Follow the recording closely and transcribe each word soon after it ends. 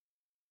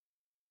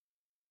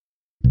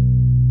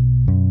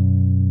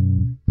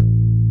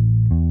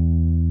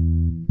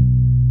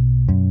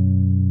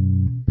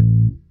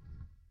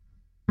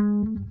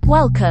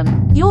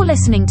Welcome. You're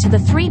listening to the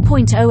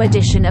 3.0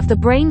 edition of the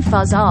Brain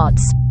Fuzz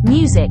Arts,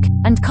 Music,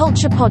 and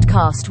Culture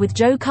podcast with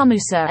Joe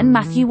Camusa and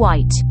Matthew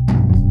White.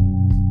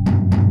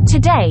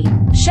 Today,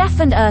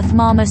 chef and Earth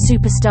Mama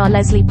superstar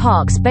Leslie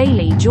Parks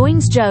Bailey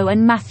joins Joe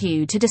and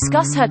Matthew to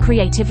discuss her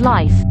creative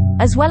life,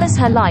 as well as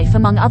her life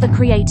among other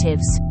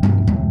creatives.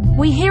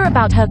 We hear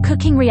about her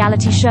cooking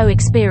reality show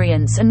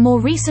experience and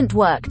more recent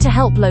work to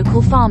help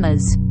local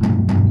farmers.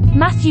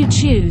 Matthew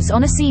chews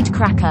on a seed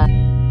cracker.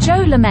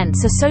 Joe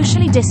laments a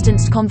socially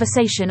distanced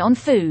conversation on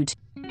food.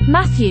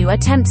 Matthew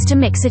attempts to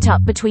mix it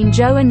up between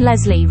Joe and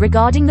Leslie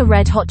regarding the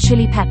Red Hot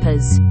Chili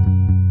Peppers.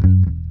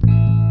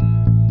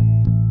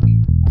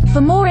 For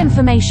more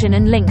information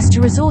and links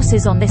to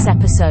resources on this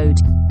episode,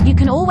 you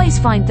can always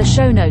find the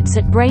show notes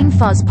at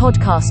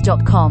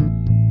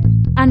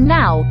brainfuzzpodcast.com. And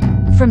now,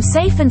 from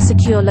safe and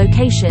secure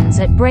locations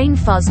at Brain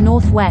Fuzz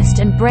Northwest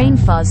and Brain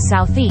Fuzz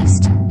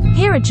Southeast,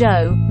 here are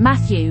Joe,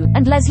 Matthew,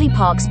 and Leslie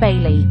Parks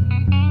Bailey.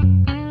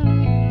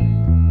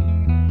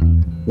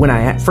 When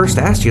I first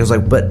asked you, I was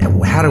like, "But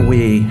how do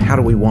we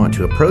want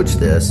to approach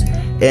this?"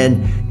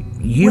 And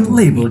you, what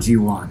label do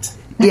you want?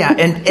 Yeah,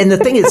 and the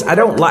thing is, I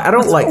don't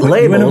like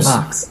labels.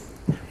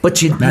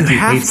 But you have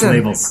hates to.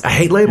 Labels. I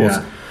hate labels,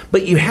 yeah.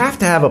 But you have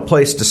to have a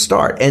place to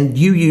start. And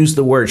you used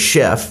the word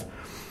chef,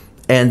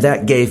 and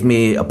that gave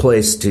me a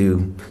place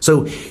to.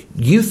 So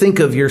you think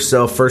of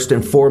yourself first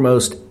and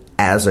foremost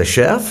as a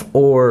chef,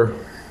 or?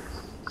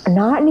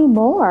 Not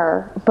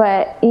anymore,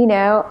 but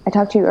I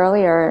talked to you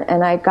earlier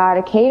and I got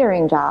a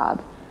catering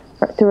job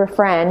through a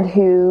friend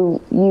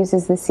who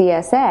uses the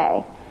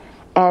CSA,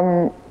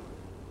 and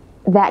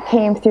that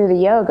came through the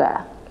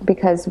yoga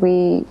because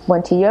we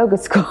went to yoga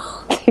school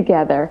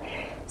together.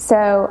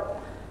 So,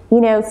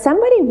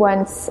 somebody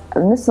once,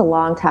 and this is a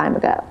long time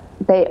ago,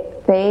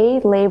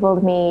 they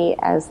labeled me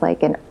as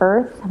like an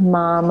Earth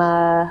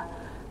Mama.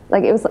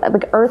 Like it was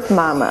like Earth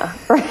Mama,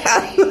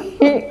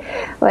 right?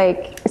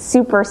 like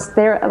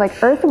they're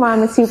like Earth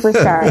Mama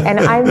superstar, and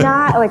I'm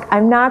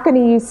not going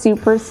to use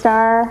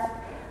superstar,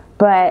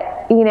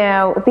 but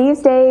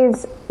these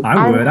days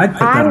I'd put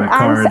that on a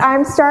card.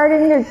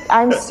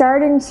 I'm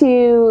starting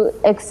to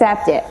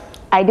accept it.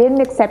 I didn't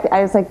accept it.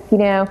 I was like,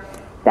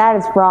 that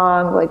is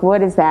wrong. Like,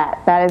 what is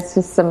that? That is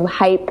just some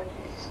hype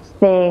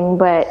thing.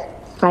 But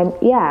I'm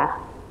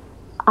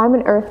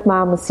an Earth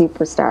Mama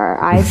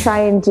superstar. I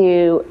try and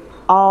do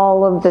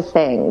all of the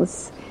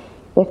things.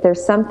 If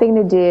there's something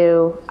to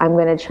do, I'm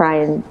going to try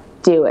and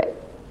do it.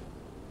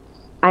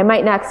 I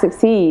might not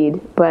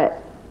succeed,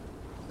 but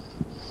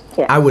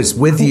yeah. I was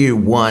with you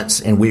once,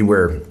 and we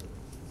were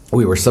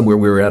somewhere.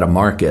 We were at a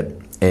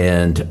market,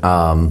 and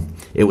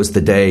it was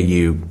the day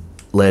you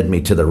led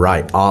me to the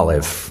right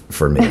olive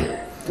for me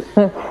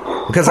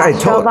because I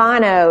told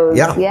Galvano's.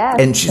 Yeah, yes.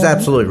 And she's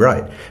absolutely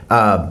right.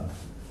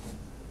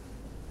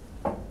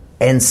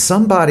 And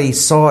somebody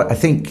saw it. I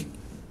think.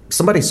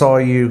 Somebody saw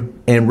you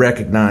and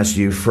recognized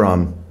you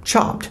from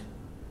Chopped.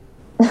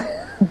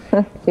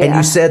 Yeah. And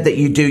you said that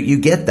you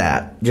get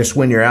that just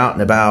when you're out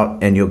and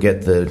about, and you'll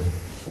get the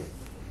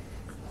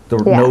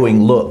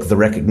knowing look, the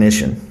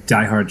recognition.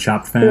 Diehard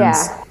Chopped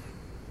fans.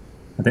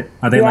 Yeah.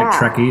 Are they like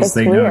Trekkies?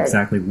 They weird. Know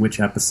exactly which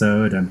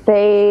episode, and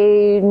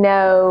they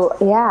know,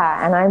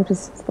 and I'm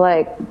just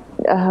like,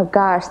 oh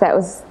gosh, that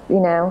was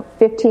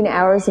 15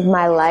 hours of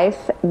my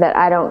life that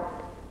I don't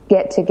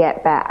get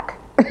back.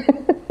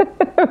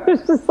 It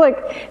was just like,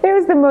 it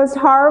was the most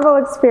horrible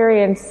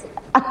experience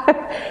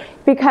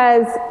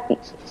because,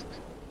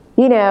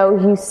 you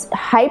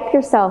hype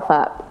yourself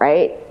up,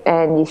 right?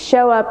 And you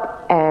show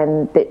up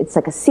and it's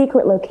like a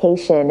secret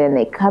location, and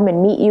they come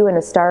and meet you in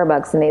a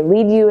Starbucks and they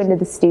lead you into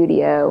the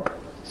studio,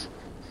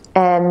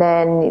 and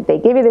then they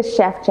give you this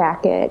chef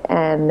jacket,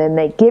 and then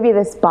they give you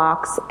this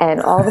box, and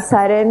all of a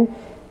sudden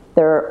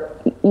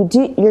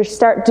you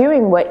start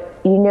doing what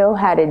you know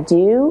how to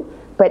do.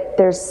 But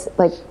there's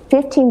like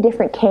 15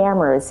 different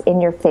cameras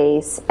in your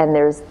face, and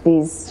there's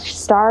these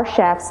star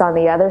chefs on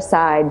the other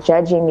side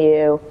judging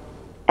you.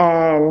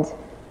 And,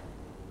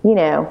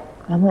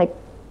 I'm like,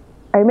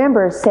 I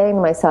remember saying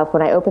to myself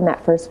when I opened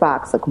that first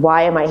box, like,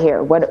 why am I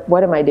here?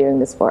 What am I doing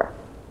this for?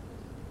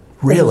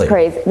 Really?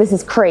 This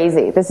is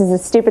crazy. This is the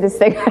stupidest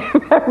thing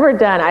I've ever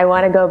done. I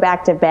want to go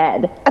back to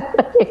bed.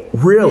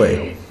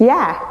 Really?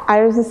 Yeah.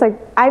 I was just like,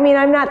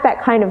 I'm not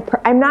that kind of,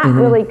 I'm not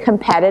really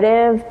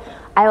competitive.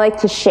 I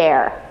like to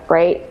share,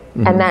 right?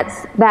 Mm-hmm. And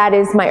that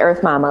is my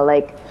Earth Mama.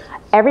 Like,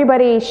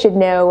 everybody should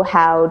know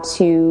how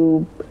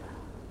to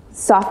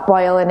soft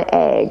boil an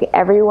egg.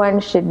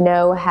 Everyone should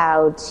know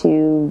how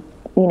to,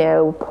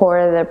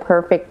 pour the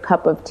perfect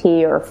cup of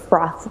tea or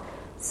froth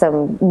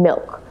some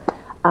milk.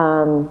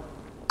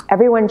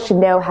 Everyone should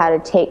know how to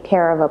take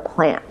care of a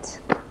plant.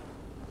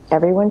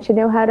 Everyone should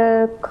know how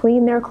to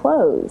clean their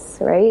clothes,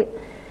 right?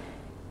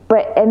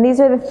 And these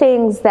are the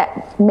things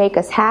that make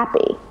us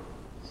happy.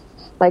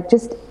 Like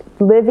just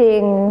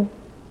living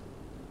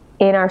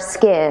in our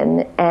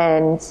skin,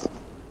 and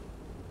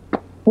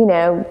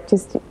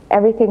just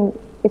everything.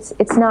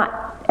 It's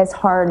not as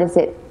hard as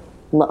it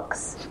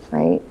looks,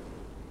 right?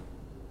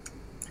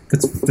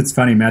 It's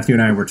funny. Matthew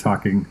and I were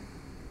talking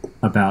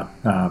about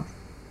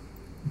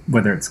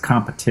whether it's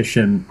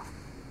competition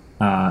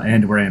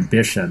and or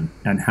ambition,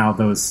 and how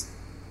those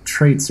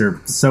traits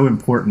are so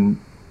important,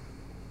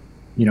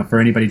 for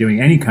anybody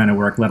doing any kind of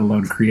work, let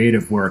alone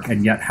creative work,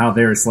 and yet how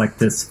there's like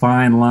this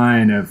fine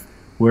line of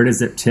where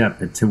does it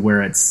tip to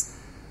where it's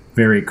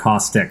very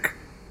caustic,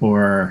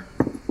 or,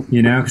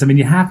 because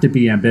you have to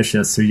be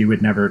ambitious, or you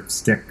would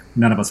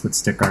none of us would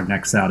stick our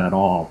necks out at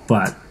all.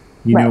 But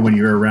when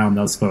you're around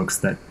those folks,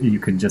 that you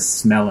can just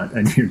smell it,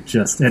 and it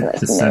just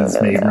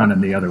sends me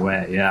running the other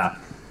way. Yeah.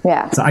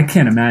 So I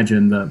can't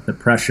imagine the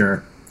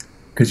pressure,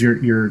 because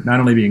you're not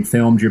only being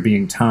filmed, you're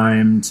being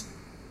timed,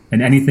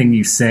 and anything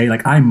you say,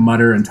 like I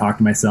mutter and talk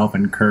to myself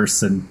and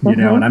curse, and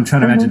and I'm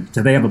trying to imagine,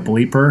 do they have a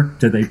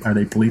bleeper? Are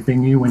they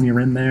bleeping you when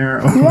you're in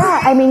there?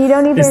 Yeah, you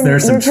don't even. Is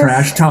there some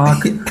trash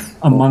talk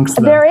amongst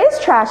them? There is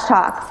trash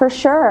talk for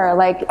sure.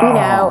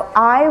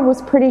 I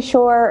was pretty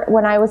sure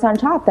when I was on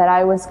Chopped that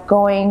I was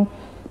going.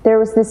 There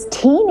was this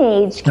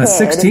teenage kid, a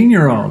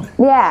 16-year-old.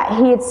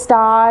 Yeah, he had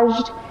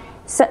staged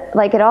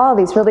at all of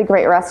these really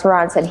great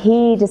restaurants, and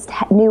he just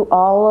knew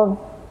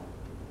all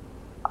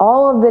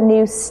of the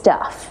new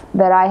stuff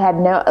that I had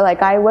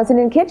I wasn't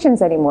in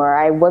kitchens anymore.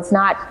 I was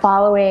not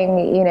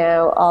following,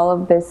 all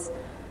of this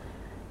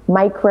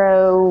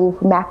micro,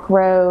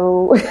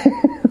 macro,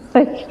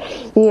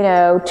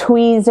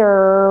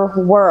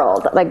 tweezer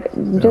world,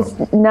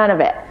 just none of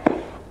it.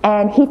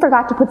 And he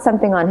forgot to put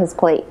something on his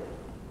plate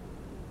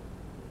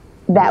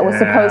that was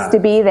supposed to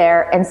be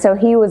there. And so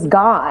he was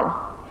gone.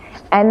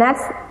 And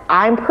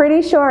I'm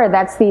pretty sure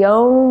that's the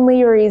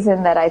only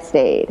reason that I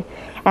stayed.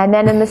 And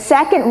then in the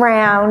second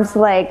round,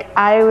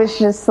 I was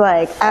just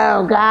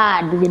oh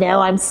God,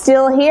 I'm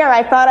still here.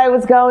 I thought I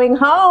was going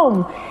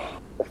home.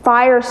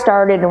 Fire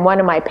started in one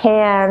of my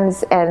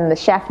pans, and the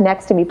chef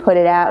next to me put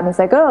it out and was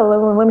like,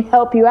 oh, let me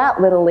help you out,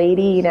 little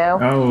lady,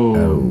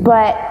 Oh.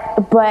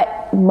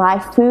 But my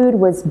food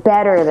was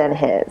better than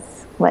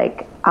his. We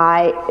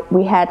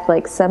had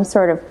some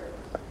sort of,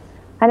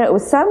 I don't know, it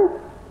was some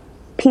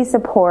piece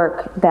of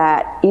pork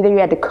that either you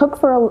had to cook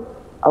for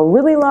a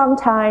really long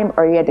time,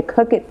 or you had to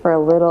cook it for a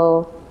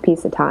little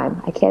piece of time.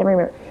 I can't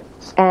remember.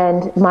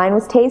 And mine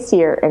was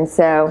tastier, and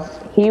so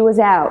he was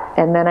out,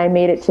 and then I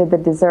made it to the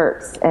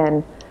desserts,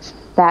 and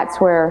that's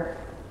where,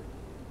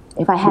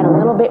 if I had a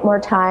little bit more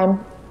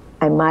time,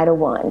 I might have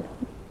won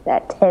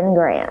that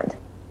 $10,000.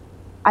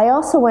 I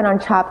also went on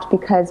Chopped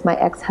because my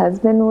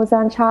ex-husband was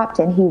on Chopped,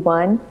 and he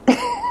won.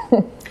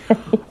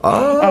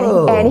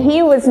 Oh. And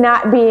he was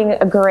not being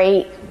a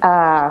great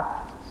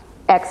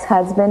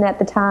ex-husband at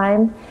the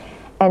time.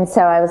 And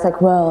so I was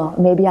like, well,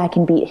 maybe I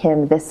can beat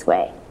him this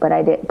way. But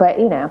I did. But,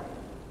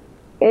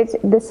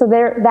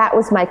 that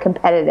was my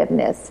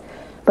competitiveness.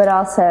 But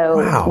also,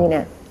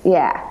 wow.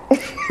 Yeah.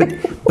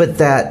 but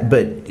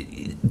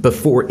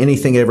before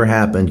anything ever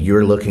happened,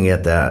 you're looking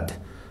at that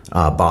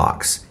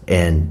box,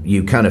 and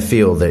you kind of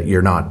feel that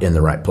you're not in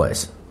the right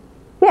place.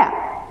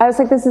 Yeah. I was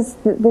like, this is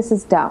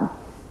dumb.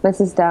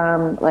 This is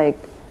dumb.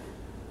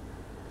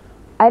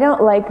 I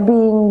don't like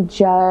being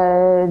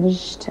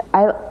judged.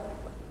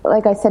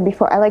 Like I said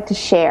before, I like to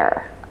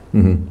share.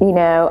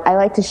 Mm-hmm. I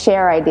like to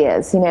share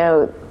ideas.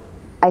 I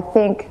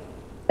think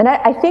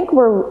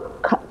we're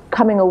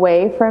coming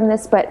away from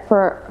this, but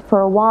for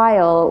a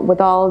while,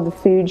 with all of the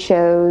food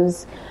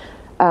shows,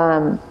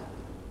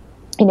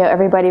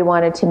 everybody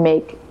wanted to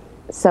make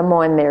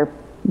someone their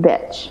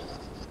bitch,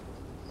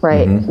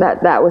 right? Mm-hmm.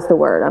 That was the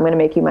word. I'm going to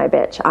make you my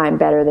bitch. I'm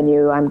better than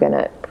you. I'm going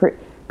to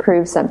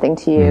prove something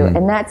to you, mm-hmm.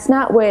 and that's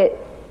not what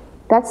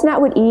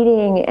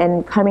eating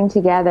and coming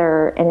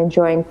together and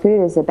enjoying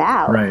food is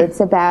about. Right. It's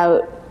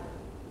about,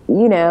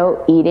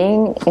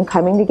 eating and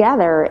coming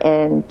together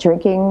and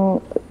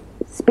drinking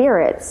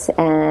spirits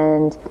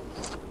and,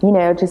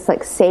 just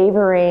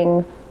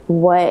savoring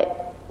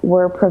what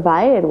we're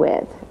provided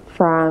with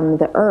from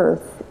the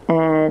earth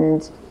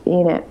and,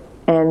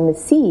 and the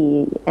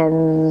sea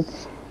and,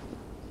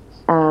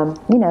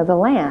 the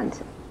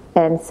land.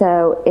 And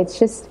so it's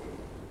just,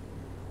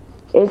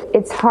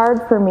 it's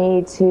hard for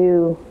me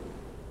to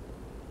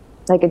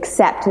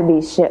accept to be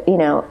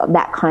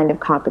that kind of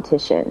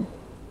competition.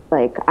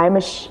 I'm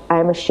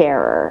a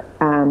sharer.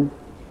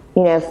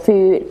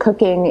 Food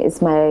cooking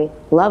is my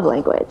love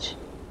language.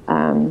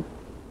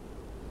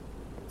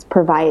 It's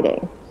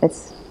providing.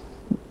 It's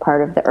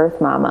part of the Earth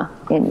Mama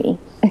in me.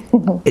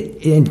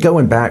 And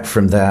going back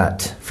from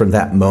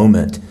that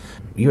moment,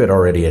 you had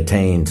already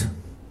attained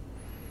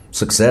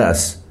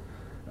success.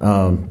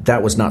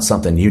 That was not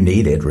something you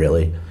needed,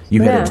 really.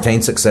 You had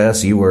attained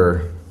success.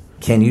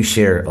 Can you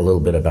share a little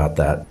bit about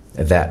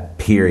that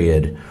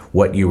period,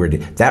 what you were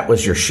doing? That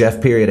was your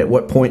chef period. At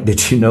what point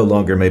did you no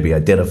longer maybe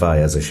identify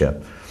as a chef?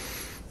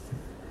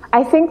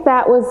 I think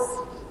that was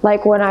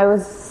when I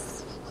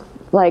was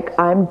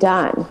I'm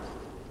done.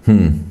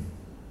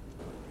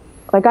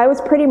 I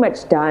was pretty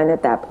much done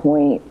at that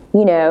point.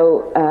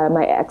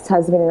 My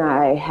ex-husband and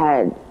I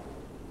had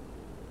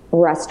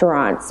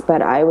restaurants,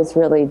 but I was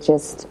really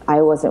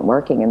I wasn't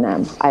working in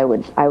them. I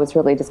was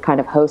really just kind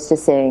of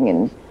hostessing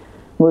and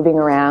moving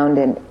around,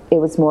 and it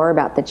was more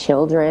about the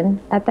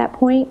children at that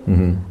point.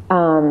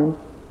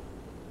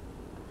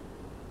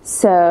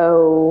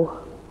 So,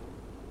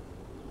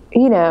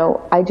 you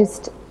know, I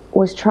just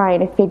was trying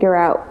to figure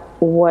out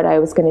what I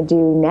was going to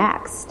do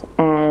next,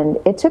 and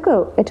it took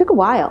a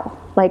while.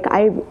 Like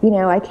I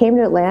came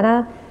to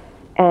Atlanta,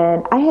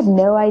 and I had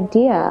no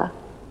idea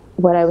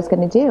what I was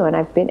going to do, and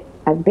I've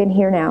been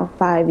here now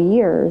 5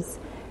 years,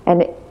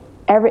 and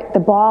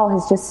the ball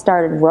has just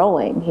started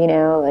rolling. You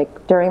know,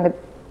 like during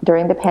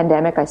the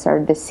pandemic, I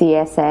started the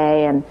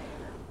CSA, and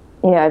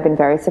you know, I've been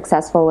very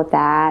successful with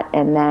that,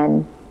 and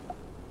then,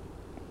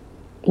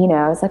 you know,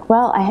 I was like,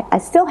 well, I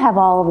still have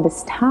all of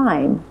this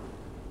time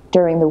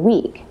during the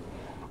week.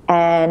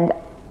 And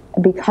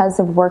because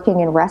of working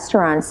in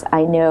restaurants,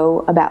 I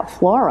know about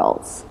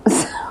florals.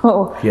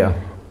 So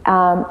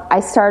I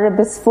started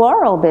this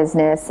floral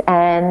business,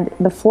 and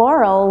the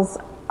florals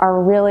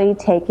are really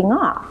taking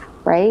off,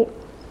 right?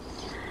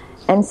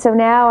 And so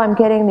now I'm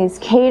getting these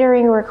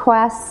catering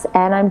requests,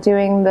 and I'm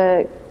doing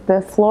the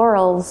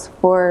florals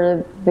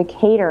for the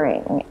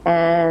catering.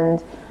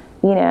 And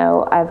you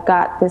know, I've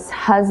got this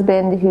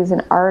husband who's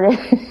an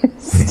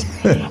artist,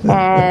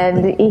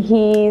 and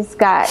he's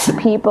got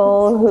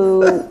people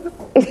who,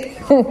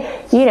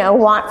 you know,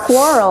 want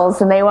florals,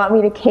 and they want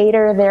me to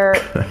cater their,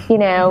 you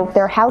know,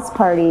 their house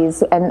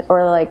parties,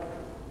 or like,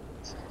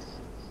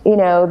 you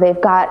know,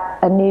 they've got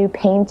a new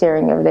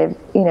painting, or they've,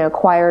 you know,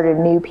 acquired a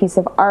new piece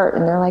of art,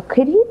 and they're like,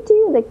 could you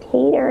do the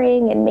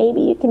catering, and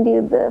maybe you can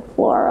do the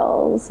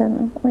florals?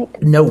 And I'm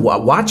like, no,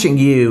 watching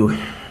you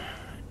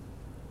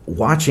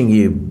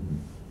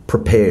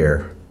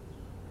prepare,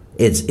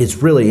 it's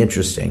really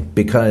interesting,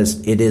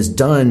 because it is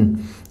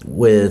done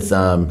with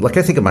like,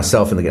 I think of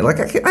myself in the, like,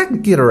 I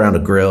can get around a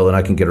grill and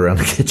I can get around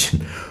the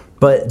kitchen,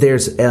 but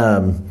there's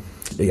I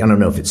don't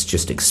know if it's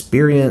just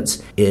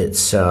experience,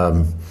 it's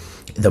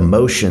the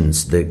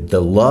motions,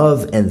 the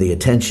love and the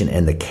attention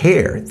and the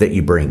care that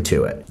you bring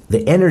to it,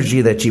 the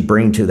energy that you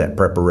bring to that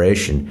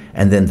preparation,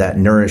 and then that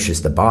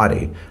nourishes the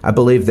body. I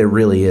believe there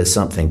really is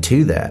something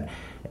to that.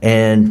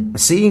 And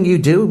seeing you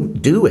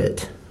do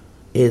it,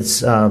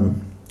 it's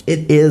an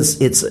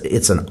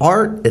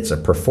art, it's a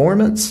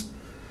performance,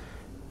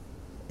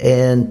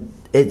 and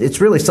it's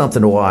really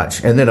something to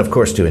watch, and then of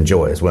course to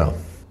enjoy as well.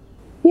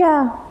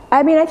 Yeah,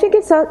 I mean, I think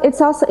it's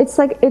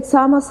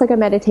almost like a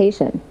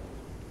meditation.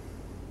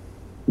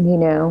 You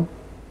know,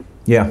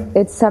 yeah,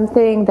 it's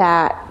something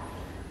that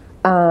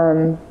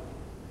I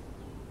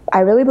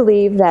really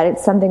believe that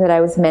it's something that I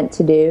was meant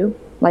to do.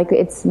 Like,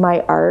 it's my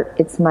art,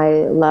 it's my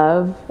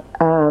love.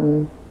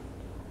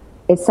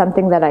 It's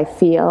something that I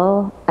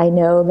feel. I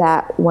know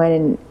that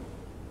when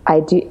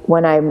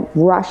I'm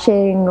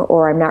rushing,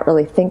 or I'm not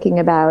really thinking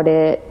about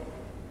it,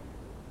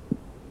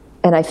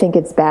 and I think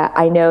it's bad,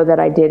 I know that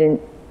I didn't.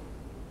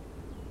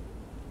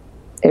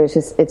 It's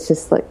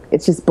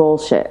just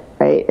bullshit,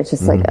 right? It's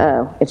just like,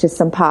 oh, it's just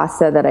some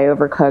pasta that I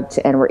overcooked,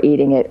 and we're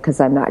eating it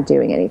because I'm not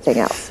doing anything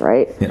else,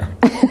 right? Yeah.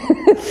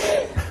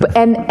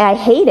 And I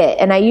hate it,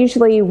 and I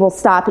usually will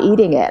stop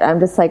eating it. I'm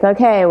just like,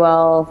 okay,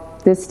 well,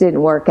 this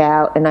didn't work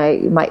out, and I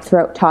might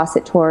toss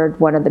it toward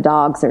one of the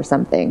dogs or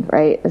something,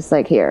 right? It's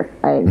like, here,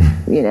 I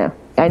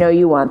know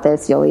you want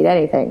this, you'll eat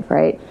anything,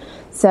 right?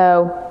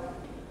 So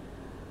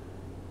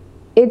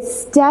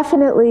it's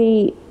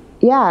definitely,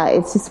 yeah,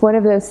 it's just one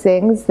of those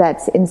things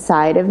that's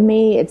inside of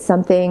me. It's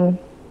something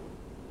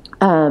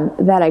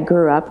that I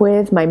grew up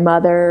with. My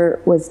mother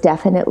was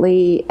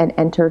definitely an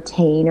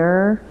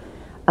entertainer.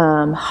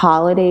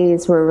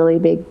 Holidays were a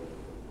really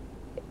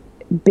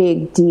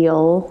big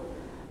deal.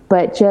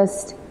 But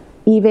just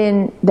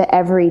even the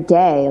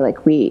everyday,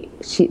 like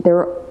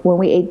when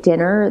we ate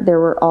dinner, there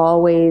were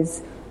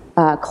always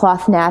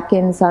cloth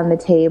napkins on the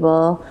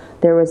table.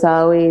 There was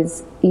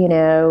always, you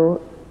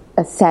know,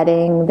 a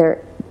setting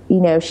there.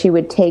 You know, she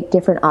would take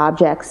different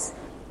objects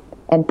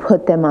and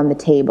put them on the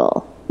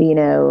table. You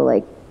know,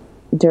 like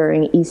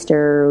during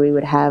Easter, we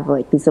would have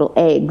like these little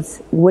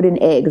eggs, wooden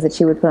eggs that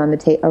she would put on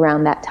the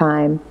around that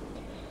time.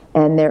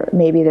 And there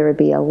would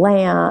be a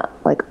lamb,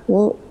 like,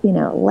 well, you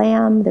know,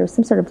 lamb. There was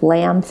some sort of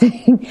lamb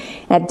thing.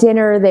 At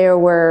dinner, there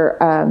were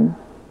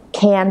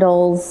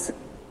candles,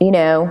 you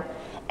know,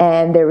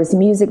 and there was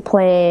music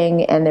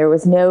playing, and there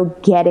was no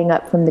getting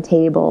up from the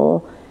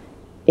table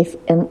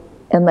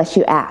unless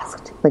you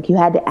asked. Like, you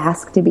had to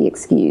ask to be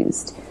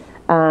excused.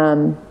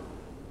 And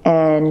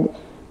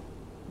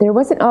there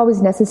wasn't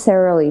always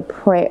necessarily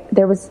prayer.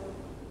 There was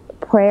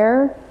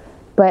prayer,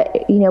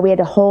 but, you know, we had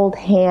to hold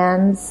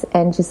hands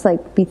and just,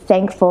 like, be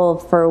thankful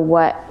for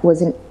what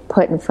was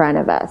put in front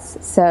of us.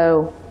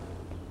 So,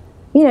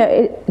 you know,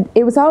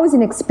 it was always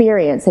an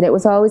experience, and it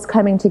was always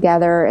coming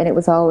together, and there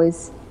was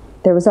always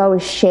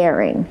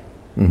sharing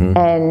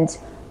and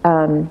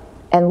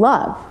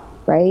love,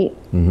 right?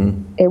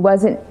 Mm-hmm. It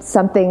wasn't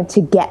something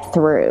to get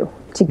through,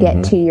 to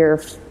get to your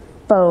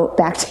phone,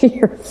 back to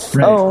your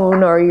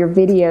phone or your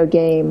video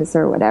games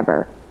or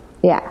whatever.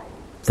 Yeah.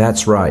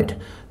 That's right.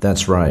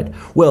 That's right.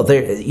 Well,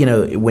 there,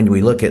 when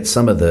we look at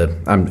some of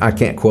I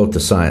can't quote the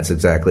science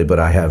exactly, but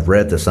I have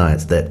read the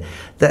science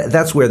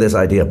that's where this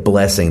idea of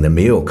blessing the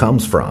meal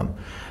comes from.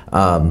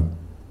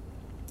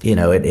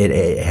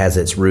 It has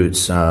its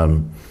roots,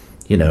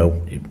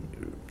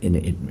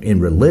 in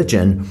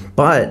religion,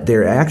 but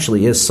there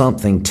actually is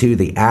something to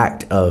the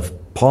act of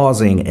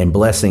pausing and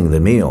blessing the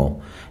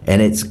meal,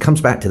 and it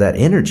comes back to that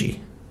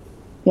energy.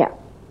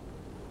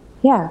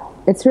 Yeah.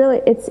 It's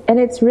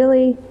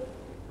really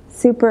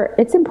super.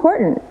 It's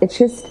important.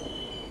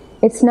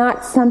 It's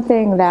not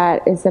something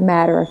that is a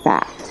matter of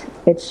fact.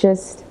 It's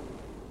just,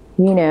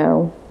 I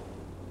don't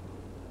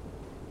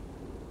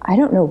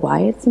know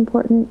why it's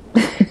important.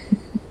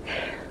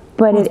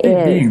 But it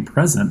is being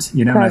present,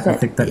 present. I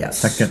think that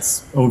yes. that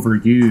gets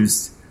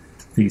overused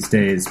these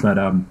days. But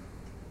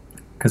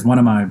because one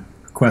of my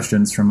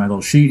questions from my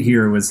little sheet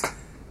here was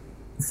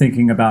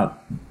thinking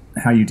about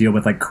how you deal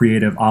with like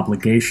creative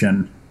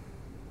obligation,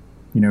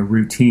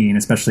 routine,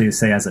 especially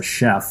say as a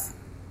chef,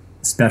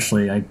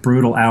 especially like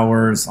brutal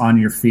hours on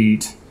your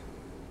feet.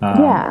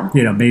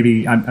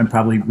 Maybe I'm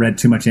probably read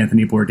too much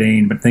Anthony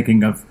Bourdain, but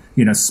thinking of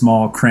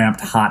small,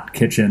 cramped, hot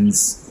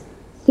kitchens.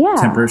 Yeah.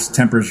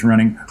 Tempers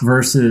running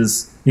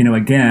versus,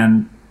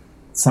 again,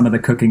 some of the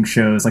cooking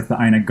shows like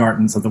the Ina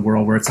Gartens of the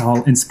world where it's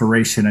all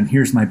inspiration and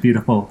here's my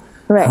beautiful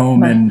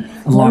home in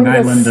Long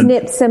Island. And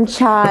snip some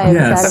chives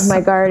out of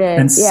my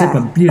garden. And sip a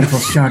beautiful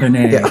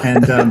Chardonnay. Yeah.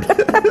 And,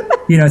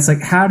 it's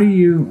like, how do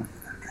you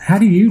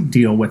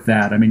deal with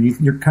that? I mean,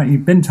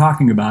 you've been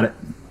talking about it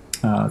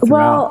throughout.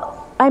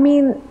 Well, I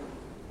mean,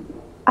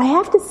 I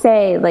have to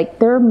say, like,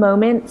 there are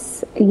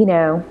moments,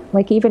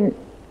 like even...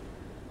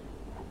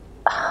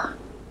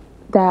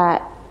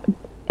 that,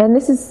 and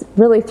this is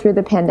really through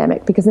the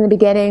pandemic, because in the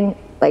beginning,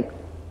 like,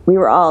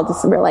 we're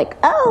like,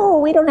 oh,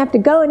 we don't have to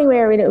go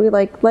anywhere. We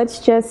like, let's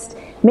just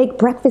make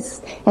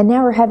breakfast, and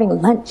now we're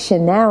having lunch,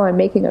 and now I'm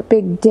making a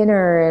big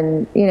dinner,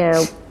 and,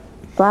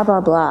 blah, blah,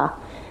 blah.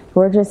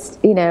 We're just,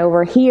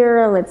 we're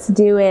here, let's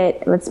do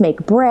it, let's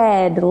make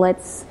bread,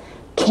 let's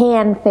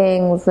can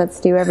things,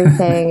 let's do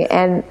everything.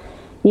 And,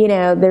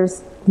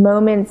 there's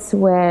moments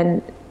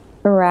when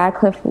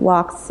Radcliffe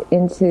walks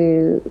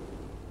into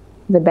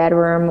the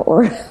bedroom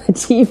or the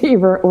TV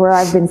where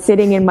I've been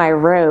sitting in my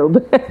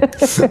robe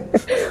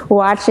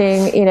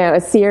watching,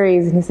 a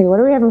series, and he's like, what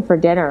are we having for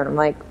dinner? And I'm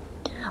like,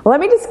 well, let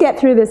me just get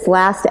through this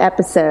last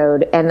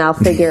episode and I'll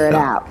figure it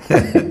out.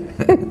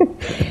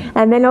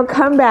 And then he'll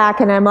come back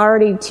and I'm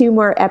already 2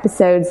 more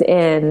episodes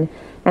in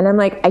and I'm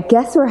like, I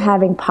guess we're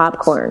having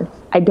popcorn.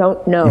 I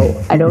don't know.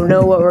 I don't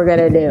know what we're going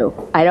to do.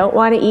 I don't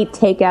want to eat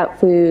takeout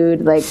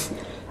food.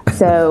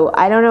 So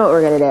I don't know what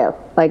we're going to do.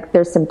 Like,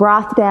 there's some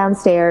broth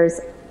downstairs.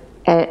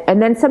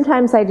 And then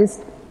sometimes I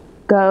just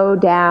go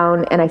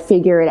down and I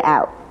figure it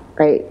out,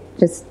 right?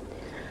 Just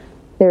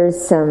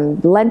there's some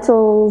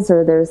lentils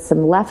or there's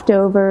some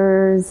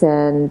leftovers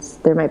and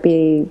there might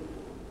be,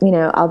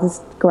 I'll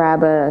just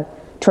grab a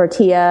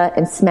tortilla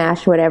and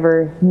smash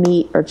whatever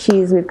meat or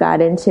cheese we've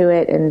got into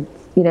it and,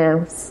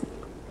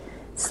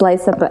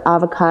 slice up an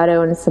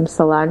avocado and some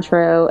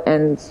cilantro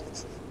and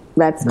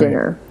that's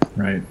dinner.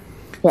 Right.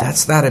 Yeah.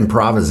 That's that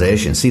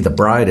improvisation. See, the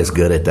bride is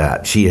good at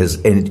that. She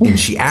is, and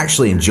she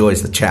actually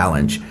enjoys the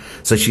challenge.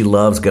 So she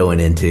loves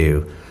going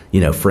into,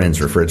 friends'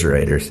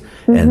 refrigerators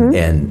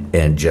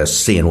and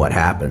just seeing what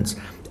happens.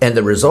 And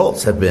the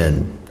results have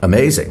been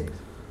amazing.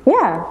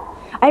 Yeah.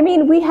 I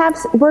mean,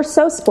 we're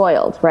so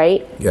spoiled,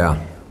 right?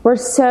 Yeah. We're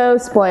so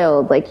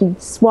spoiled. Like, you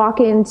just walk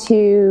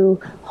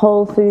into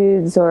Whole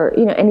Foods or,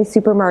 any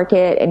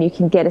supermarket and you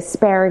can get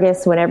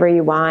asparagus whenever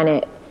you want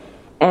it.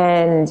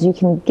 And you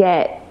can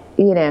get,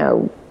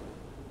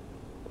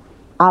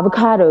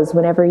 avocados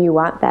whenever you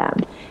want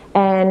them.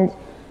 And,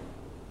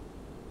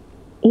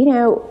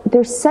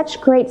 there's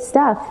such great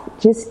stuff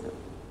just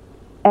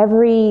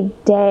every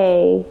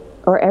day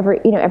or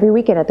every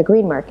weekend at the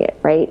Green Market,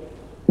 right?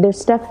 There's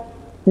stuff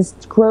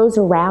that grows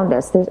around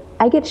us.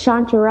 I get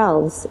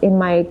chanterelles in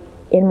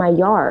my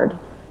yard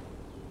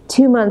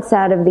 2 months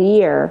out of the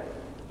year.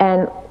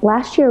 And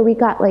last year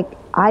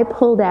I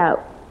pulled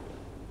out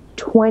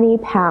 20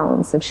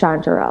 pounds of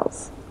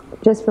chanterelles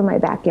just from my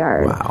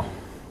backyard. Wow.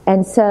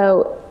 And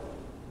so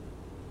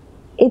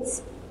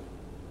it's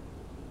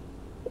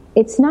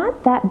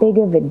not that big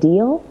of a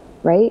deal,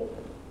 right?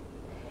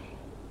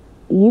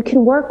 You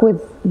can work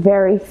with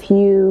very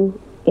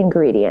few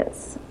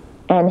ingredients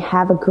and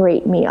have a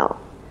great meal.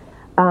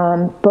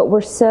 But we're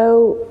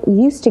so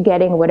used to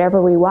getting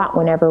whatever we want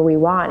whenever we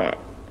want it.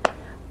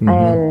 Mm-hmm.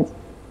 And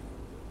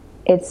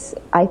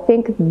I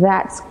think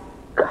that's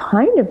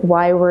kind of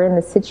why we're in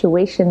the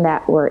situation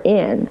that we're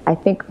in. I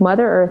think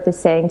Mother Earth is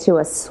saying to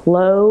us,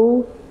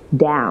 slow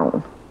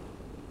down.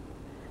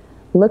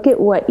 Look at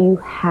what you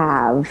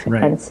have,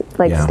 right. And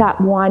stop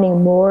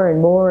wanting more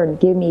and more and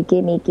give me.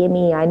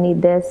 I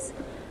need this,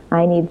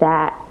 I need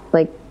that.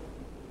 Like,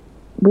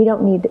 we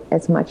don't need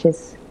as much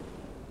as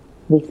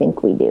we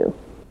think we do.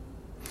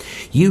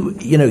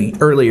 You know,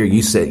 earlier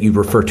you said you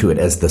refer to it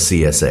as the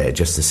CSA,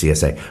 just the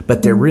CSA,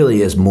 but there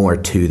really is more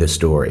to the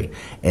story.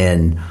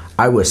 And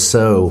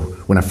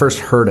when I first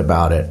heard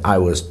about it,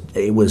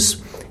 it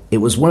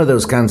was one of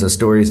those kinds of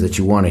stories that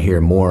you want to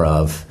hear more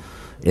of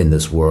in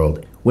this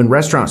world. When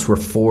restaurants were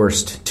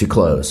forced to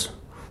close,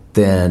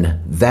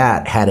 then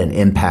that had an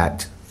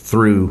impact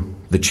through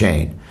the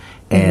chain,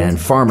 and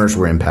farmers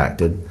were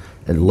impacted,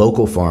 and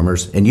local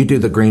farmers. And you do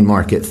the green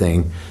market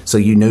thing, so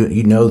you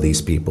know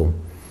these people.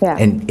 Yeah.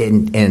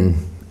 And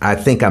I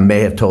think I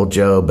may have told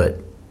Joe, but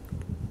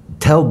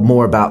tell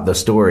more about the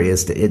story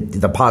as to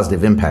the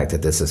positive impact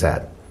that this has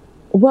had.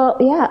 Well,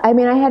 yeah. I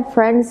mean, I had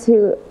friends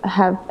who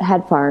have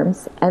had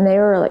farms, and they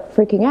were like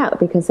freaking out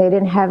because they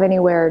didn't have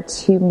anywhere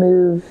to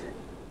move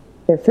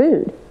their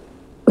food.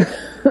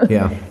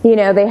 Yeah. You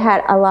know, they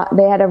had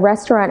a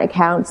restaurant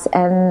accounts,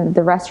 and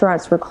the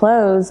restaurants were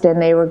closed,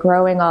 and they were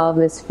growing all of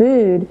this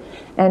food.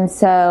 And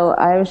so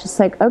I was just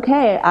like,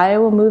 okay, I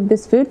will move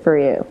this food for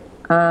you.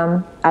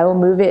 I will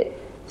move it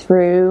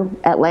through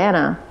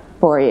Atlanta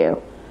for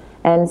you.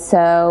 And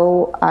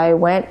so I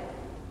went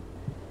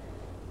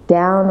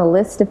down a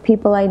list of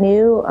people I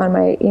knew on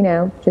my,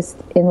 just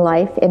in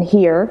life and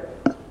here.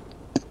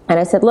 And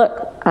I said,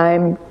 look,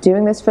 I'm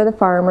doing this for the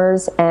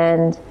farmers,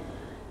 and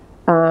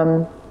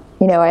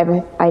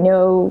I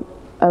know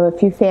of a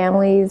few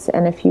families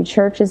and a few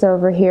churches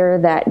over here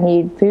that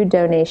need food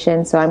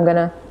donations, so I'm going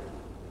to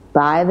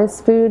buy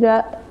this food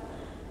up,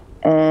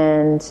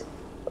 and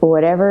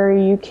whatever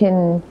you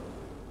can,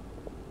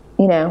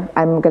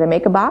 I'm going to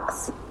make a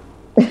box,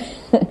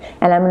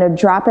 and I'm going to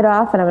drop it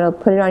off, and I'm going to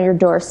put it on your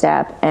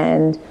doorstep,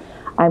 and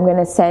I'm going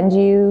to send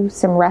you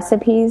some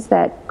recipes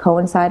that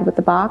coincide with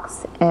the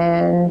box.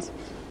 And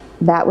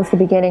that was the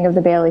beginning of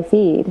the Bailey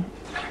Feed.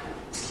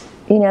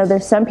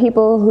 There's some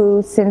people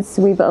who, since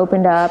we've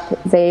opened up,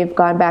 they've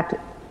gone back.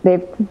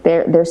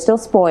 They're still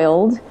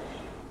spoiled,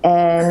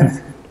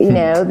 and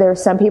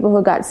there's some people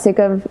who got sick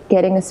of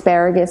getting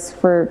asparagus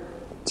for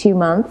 2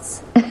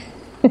 months,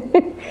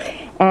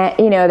 and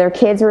their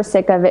kids were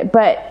sick of it.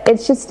 But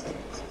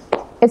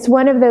it's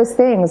one of those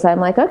things. I'm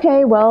like,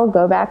 okay, well,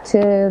 go back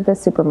to the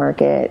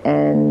supermarket,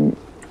 and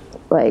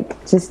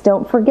just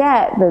don't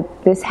forget that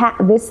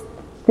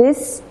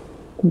this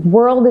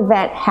world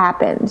event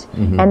happened,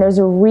 and there's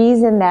a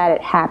reason that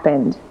it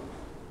happened,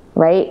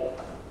 right?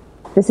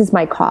 This is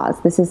my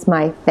cause. This is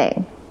my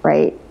thing,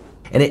 right?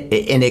 And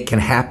it can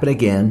happen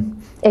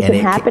again. It can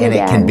happen again.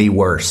 And it can be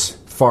worse,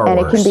 far worse. And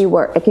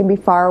it can be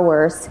far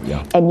worse.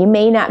 Yeah. And you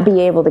may not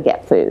be able to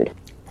get food.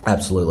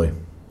 Absolutely.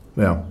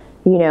 Yeah.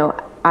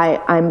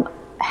 I'm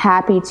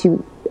happy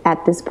to,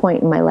 at this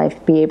point in my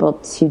life, be able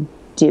to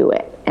do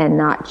it and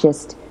not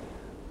just,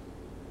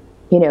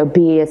 be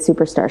a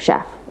superstar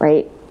chef,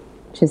 right?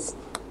 Just,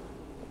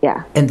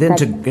 yeah. And then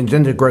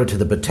to grow to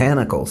the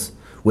botanicals,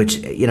 which,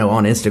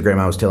 on Instagram,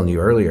 I was telling you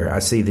earlier, I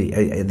see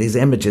these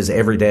images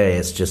every day.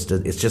 It's just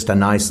a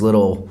nice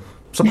little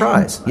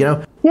surprise,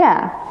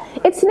 Yeah,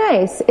 it's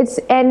nice.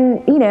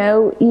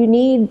 You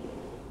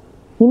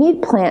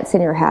need plants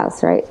in your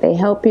house, right? They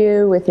help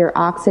you with your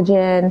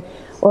oxygen,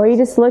 or you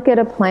just look at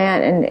a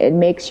plant and it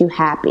makes you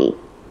happy.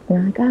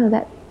 You're like,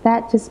 oh,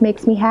 that just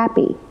makes me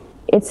happy.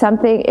 It's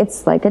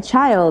like a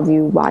child.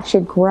 You watch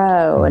it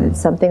grow, and it's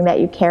something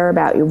that you care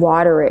about. You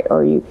water it,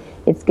 or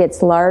it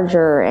gets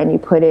larger and you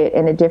put it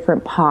in a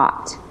different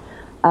pot,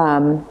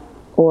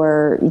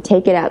 or you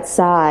take it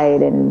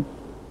outside. And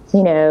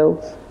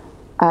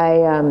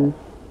I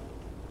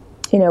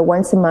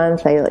once a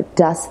month I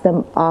dust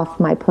them off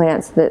my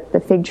plants,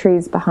 the fig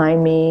trees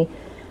behind me,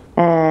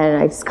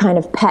 and I just kind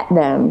of pet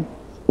them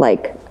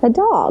like a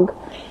dog,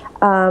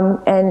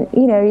 and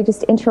you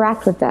just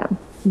interact with them,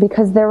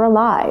 because they're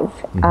alive,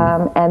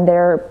 and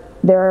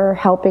they're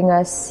helping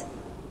us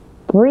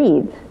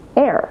breathe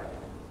air.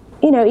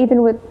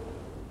 Even with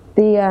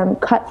the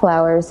cut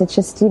flowers, it's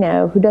just,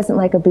 who doesn't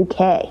like a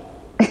bouquet?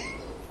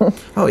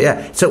 Oh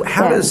yeah. So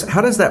how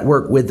does that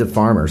work with the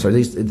farmers? Are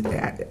these?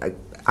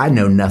 I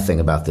know nothing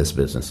about this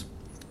business.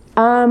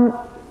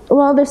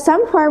 Well, there's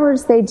some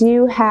farmers, they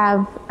do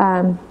have.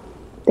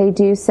 They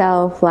do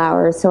sell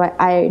flowers, so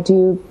I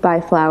do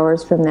buy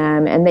flowers from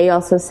them, and they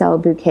also sell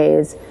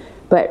bouquets.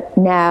 But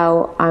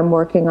now I'm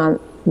working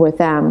with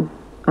them,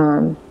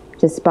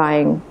 just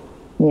buying,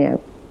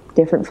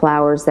 different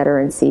flowers that are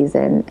in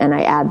season, and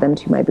I add them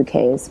to my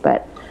bouquets.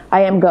 But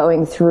I am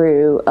going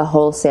through a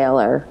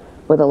wholesaler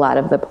with a lot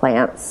of the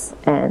plants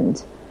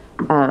and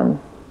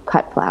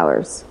cut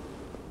flowers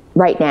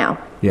right now.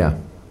 Yeah.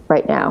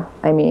 Right now.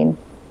 I mean,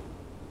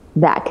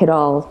 that could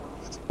all,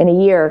 in a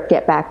year,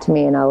 get back to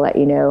me, and I'll let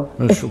you know.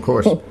 Of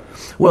course.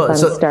 Well,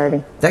 so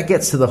starting. That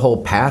gets to the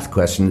whole path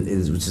question,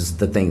 which is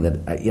the thing that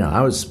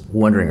I was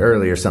wondering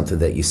earlier. Something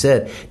that you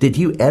said. Did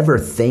you ever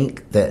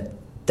think that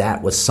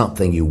was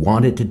something you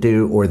wanted to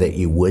do, or that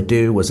you would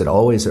do? Was it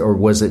always, or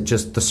was it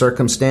just the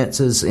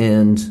circumstances?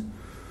 And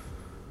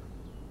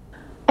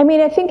I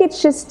mean, I think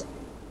it's just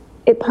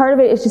part of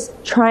it is just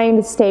trying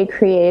to stay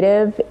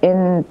creative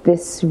in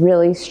this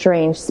really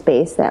strange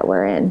space that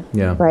we're in.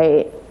 Yeah.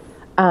 Right.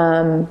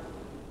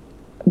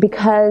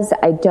 because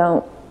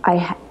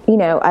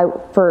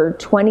for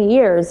 20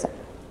 years,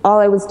 all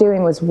I was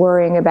doing was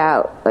worrying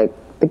about like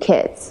the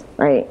kids,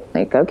 right?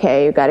 Like,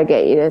 okay, got to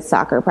get you to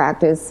soccer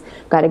practice,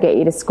 got to get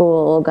you to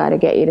school, got to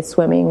get you to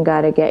swimming,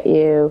 got to get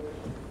you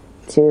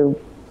to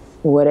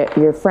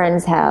your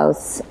friend's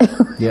house,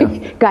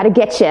 Yeah. got to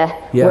get you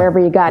wherever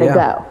you got to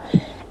go.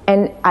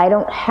 And I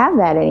don't have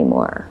that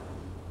anymore.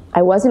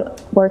 I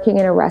wasn't working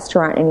in a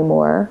restaurant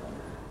anymore,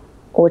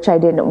 which I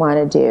didn't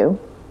want to do.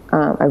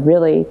 I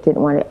really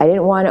didn't want to. I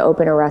didn't want to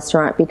open a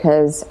restaurant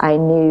because I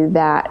knew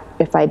that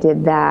if I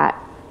did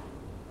that,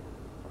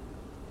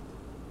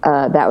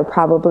 that would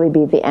probably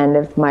be the end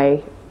of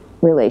my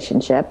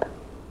relationship.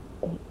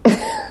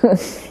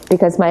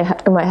 Because my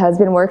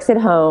husband works at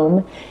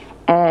home,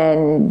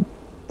 and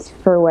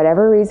for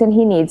whatever reason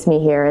he needs me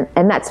here,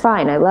 and that's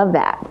fine. I love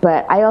that.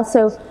 But I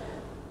also,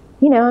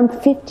 I'm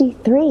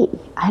 53.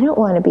 I don't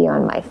want to be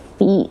on my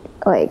feet,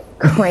 like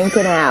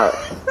cranking out,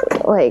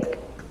 like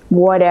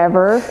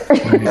whatever.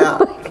 Yeah.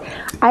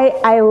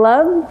 I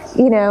love,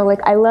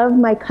 I love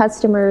my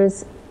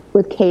customers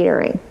with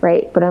catering,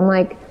 right? But I'm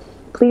like,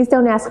 please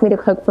don't ask me to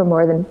cook for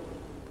more than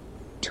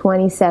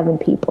 27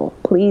 people.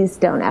 Please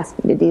don't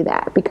ask me to do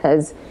that,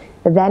 because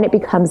then it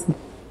becomes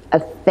a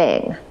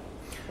thing.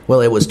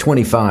 Well, it was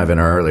 25 in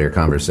our earlier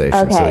conversation.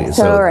 Okay,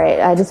 so all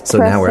right. So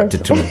now we're up to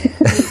 20.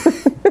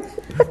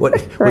 What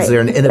was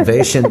there an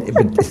innovation?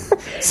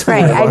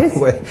 Right.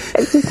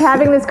 It's just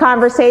having this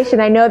conversation.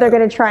 I know they're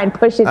going to try and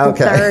push it to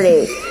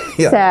 30.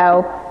 Yeah.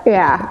 So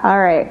yeah. All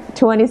right.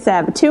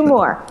 27. 2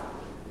 more.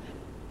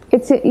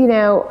 It's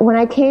when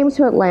I came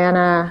to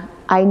Atlanta,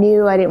 I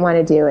knew I didn't want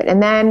to do it,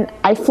 and then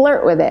I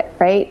flirt with it.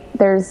 Right.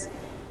 There's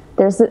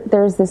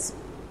this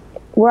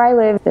where I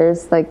live.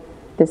 There's like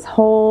this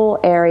whole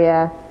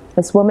area.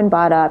 This woman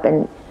bought up,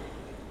 and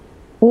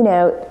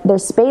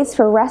there's space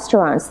for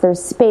restaurants. There's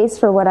space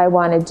for what I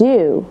want to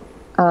do.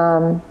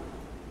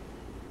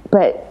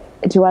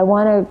 But do I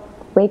want to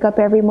wake up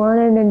every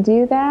morning and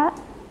do that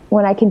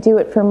when I can do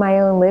it from my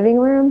own living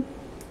room?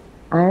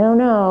 I don't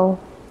know.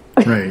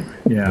 Right.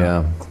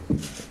 Yeah.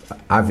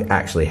 I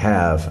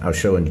was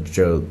showing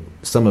Joe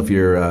some of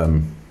your.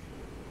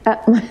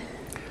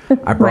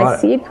 I brought my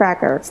seed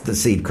cracker. The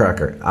seed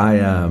cracker.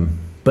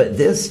 But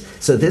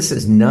this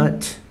is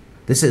nut.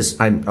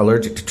 I'm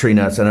allergic to tree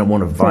nuts. I don't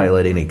want to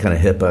violate any kind of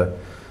HIPAA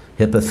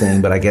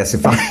thing, but I guess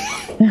if I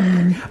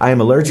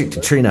am allergic to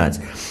tree nuts,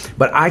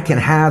 but I can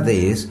have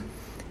these.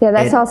 Yeah,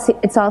 it's all seed.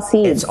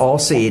 It's all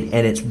seed,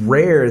 and it's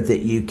rare that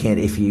you can,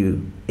 if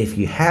you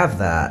have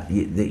that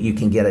you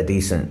can get a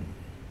decent,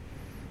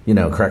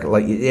 cracker.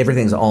 Like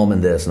everything's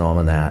almond this and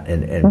almond that,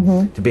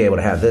 and to be able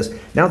to have this.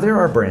 Now there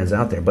are brands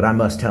out there, but I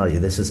must tell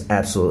you, this is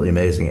absolutely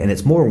amazing, and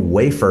it's more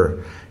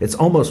wafer. It's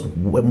almost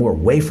more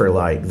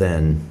wafer-like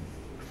than.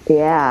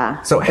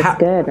 Yeah. So it's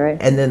good, right?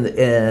 And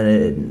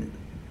then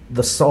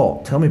the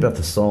salt. Tell me about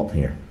the salt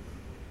here.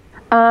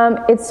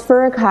 It's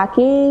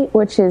furikake,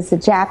 which is a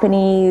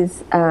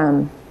Japanese.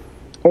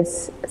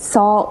 It's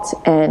salt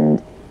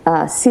and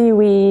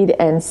seaweed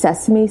and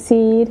sesame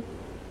seed,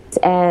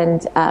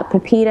 and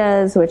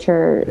pepitas, which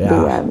are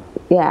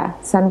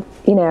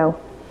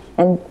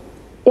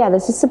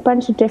there's just a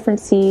bunch of different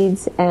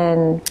seeds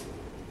and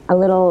a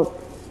little.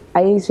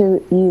 I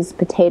usually use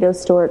potato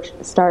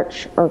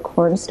starch or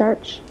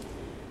cornstarch,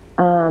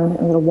 a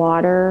little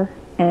water,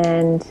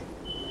 and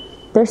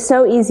they're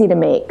so easy to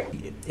make.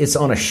 It's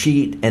on a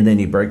sheet, and then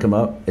you break them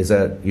up. Is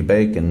that you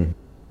bake and?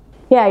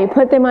 Yeah, you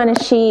put them on a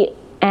sheet,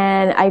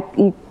 and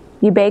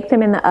you bake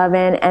them in the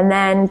oven, and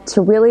then to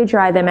really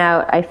dry them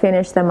out, I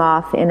finish them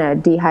off in a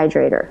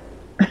dehydrator.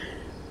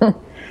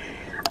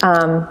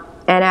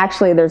 And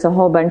actually, there's a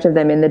whole bunch of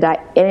them in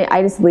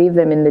I just leave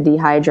them in the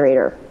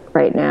dehydrator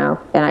right now,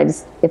 and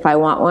if I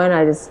want one,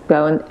 I just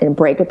go and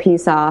break a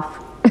piece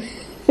off.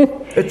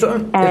 It's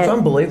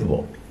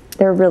unbelievable.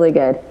 They're really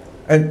good.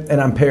 And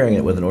I'm pairing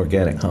it with an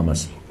organic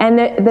hummus. And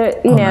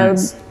the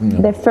nice.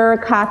 The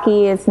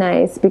furikake is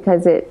nice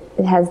because it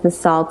has the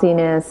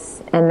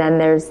saltiness, and then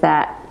there's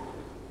that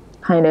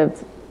kind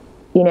of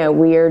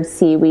weird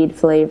seaweed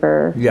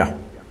flavor. Yeah.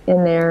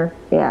 In there,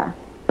 yeah.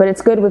 But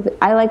it's good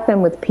I like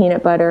them with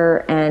peanut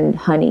butter and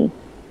honey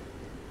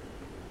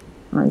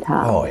on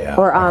top. Oh yeah.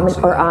 Or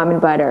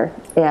almond butter.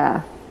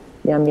 Yeah.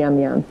 Yum yum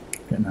yum.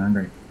 Getting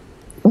hungry.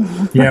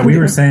 Yeah, we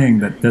were saying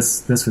that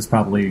this was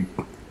probably,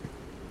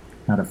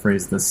 how to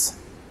phrase this,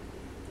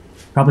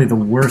 probably the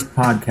worst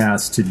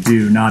podcast to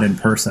do not in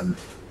person,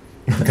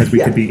 because we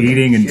could be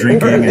eating and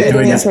drinking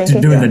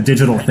and doing the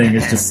digital thing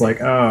is just like,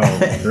 oh,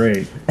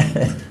 great.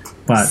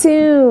 But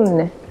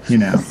soon.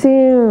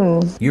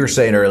 Soon. You were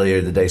saying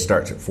earlier the day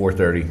starts at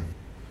 4:30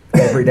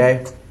 every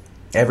day.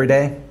 Every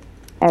day.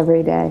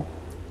 Every day.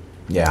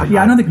 Yeah.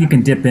 I don't think you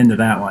can dip into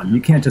that one.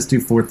 You can't just do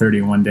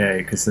 4:30 one day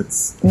because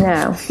it's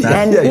no.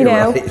 And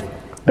right.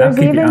 There's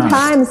even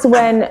times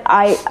when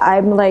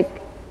I'm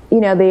like,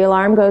 the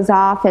alarm goes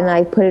off and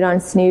I put it on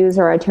snooze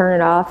or I turn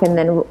it off, and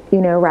then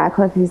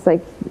Radcliffe, he's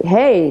like,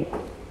 hey,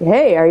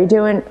 are you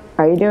doing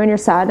your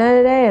sadhana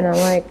today? And I'm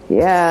like,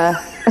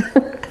 yeah.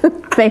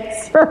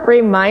 Thanks for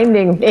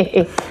reminding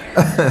me.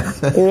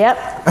 Yep,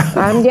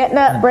 I'm getting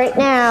up right A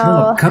now.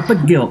 little cup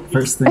of guilt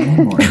first thing in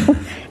the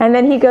morning. And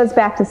then he goes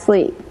back to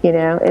sleep. You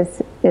know,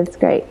 it's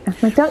great. I'm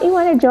like, don't you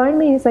want to join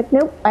me? He's like,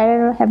 nope, I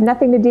don't have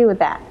nothing to do with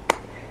that.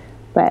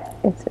 But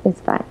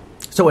it's fine.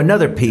 So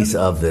another piece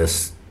of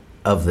this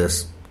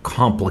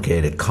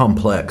complicated,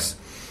 complex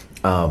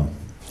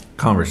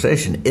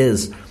conversation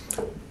is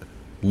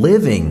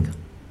living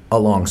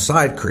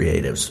alongside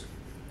creatives.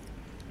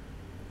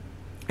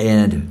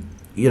 And,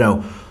 you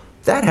know,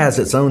 that has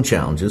its own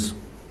challenges.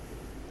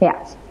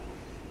 Yeah.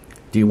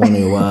 Do you want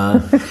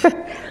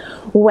to...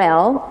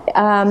 Well,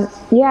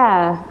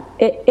 yeah,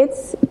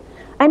 it's,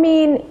 I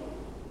mean,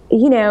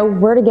 you know,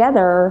 we're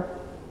together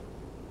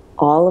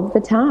all of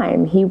the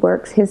time. He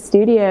works, his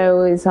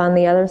studio is on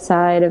the other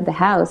side of the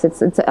house.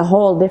 It's a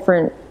whole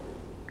different,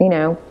 you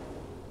know,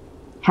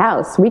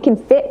 house. We can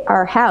fit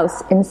our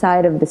house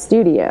inside of the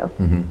studio.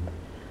 Mm-hmm.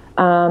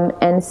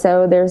 And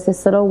so there's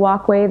this little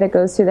walkway that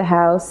goes through the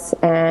house,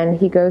 and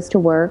he goes to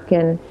work,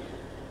 and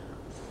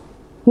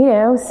you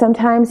know,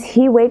 sometimes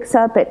he wakes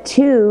up at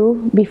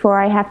 2 before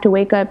I have to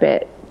wake up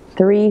at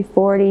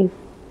 3:45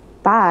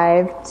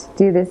 to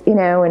do this, you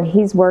know, and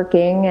he's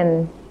working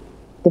and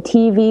the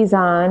TV's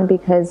on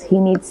because he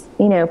needs,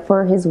 you know,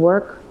 for his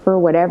work, for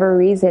whatever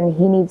reason,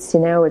 he needs to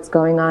know what's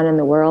going on in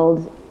the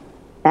world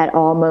at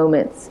all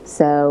moments.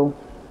 So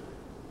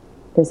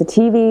there's a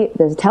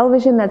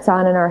television that's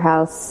on in our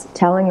house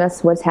telling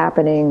us what's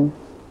happening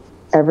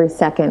every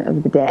second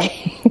of the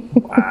day.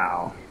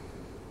 Wow.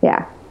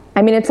 Yeah.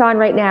 I mean, it's on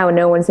right now and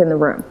no one's in the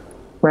room,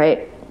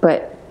 right?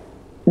 But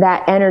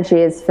that energy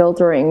is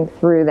filtering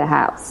through the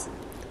house.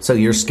 So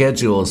your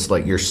schedules,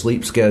 like your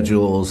sleep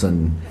schedules,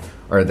 and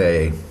are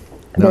they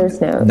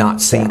not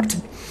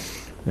synced?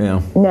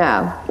 Yeah.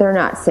 No, they're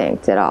not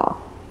synced at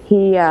all.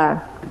 He,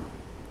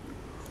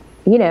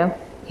 you know,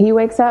 he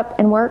wakes up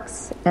and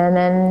works, and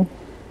then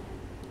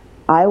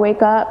I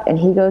wake up and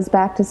he goes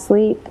back to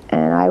sleep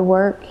and I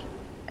work,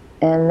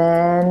 and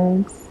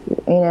then,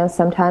 you know,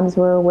 sometimes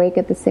we're awake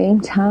at the same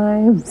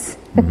times.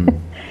 Mm-hmm.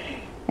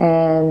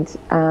 And,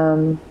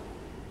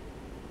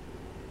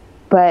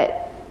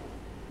 but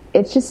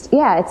it's just,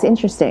 yeah, it's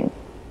interesting.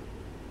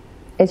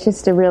 It's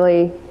just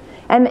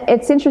and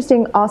it's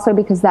interesting also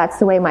because that's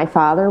the way my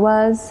father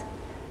was.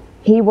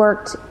 He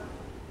worked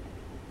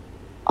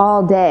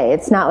all day.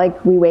 It's not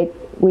like we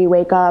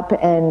wake up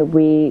and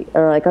we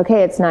are like,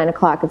 okay, it's 9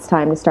 o'clock. It's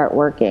time to start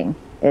working.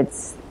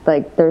 It's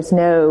like, there's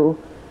no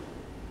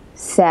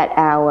set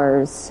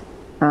hours.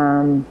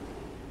 And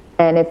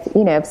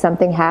if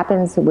something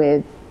happens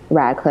with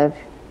Radcliffe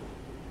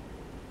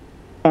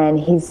and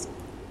he's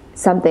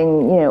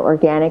something, you know,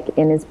 organic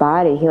in his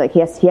body, he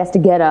has to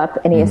get up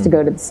and he has to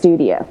go to the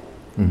studio,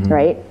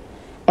 right?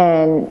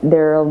 And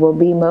there will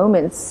be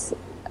moments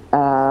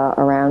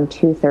around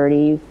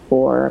 2:30,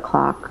 4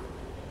 o'clock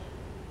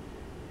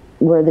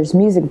where there's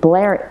music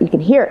blaring. You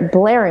can hear it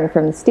blaring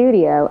from the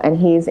studio, and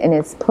he's in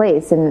his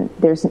place, and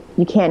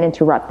you can't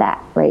interrupt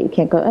that, right? You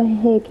can't go, oh,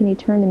 hey, can you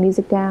turn the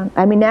music down?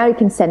 I mean, now you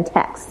can send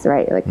texts,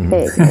 right? Like,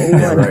 hey, maybe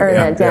you want to turn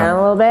that down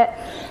a little bit?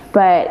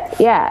 But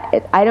yeah,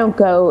 I don't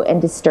go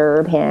and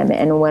disturb him,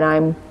 and when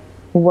I'm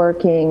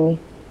working,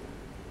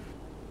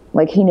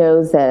 like, he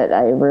knows that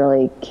I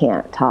really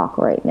can't talk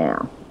right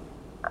now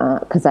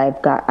because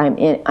I'm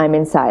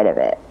inside of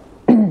it.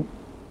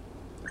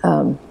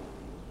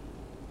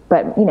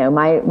 But you know,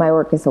 my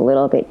work is a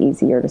little bit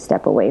easier to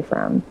step away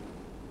from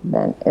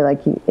than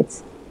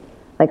it's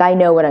like I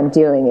know what I'm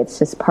doing. It's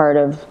just part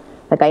of,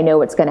 like, I know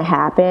what's going to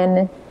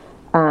happen.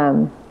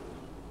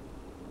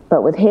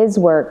 But with his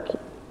work,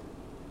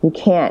 you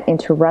can't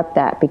interrupt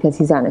that because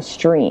he's on a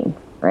stream,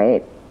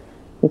 right?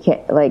 You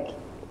can't, like,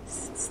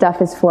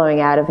 stuff is flowing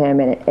out of him,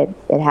 and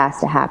it has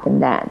to happen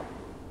then.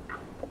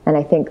 And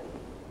I think,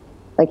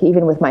 like,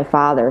 even with my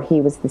father, he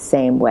was the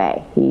same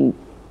way. He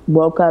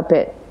woke up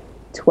at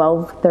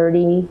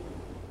 12:30,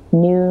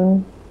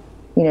 noon,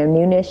 you know,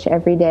 noonish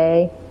every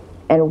day,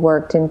 and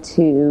worked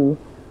into,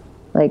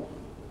 like,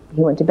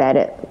 he went to bed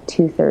at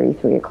 2:30,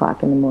 3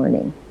 o'clock in the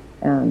morning.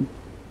 And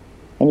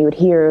you would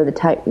hear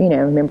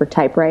remember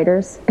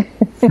typewriters?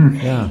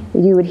 Yeah.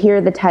 You would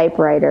hear the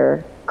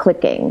typewriter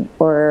clicking,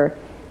 or,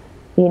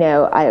 you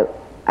know,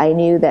 I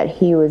knew that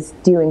he was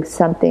doing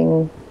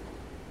something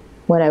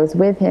when I was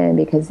with him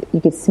because you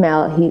could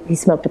smell, he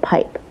smoked a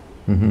pipe.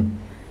 Mm-hmm.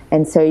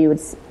 And so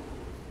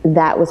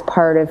that was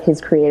part of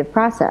his creative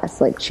process,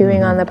 like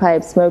chewing on the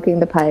pipe, smoking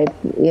the pipe,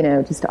 you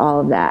know, just all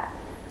of that.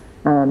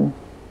 And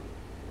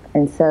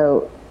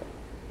so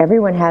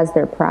everyone has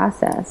their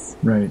process.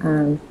 Right.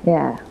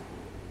 Yeah.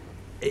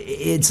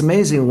 It's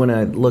amazing when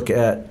I look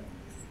at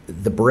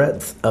the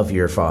breadth of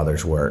your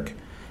father's work.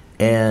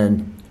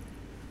 And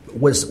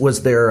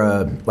was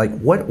there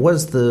what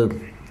was the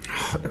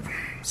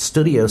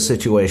studio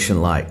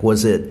situation like?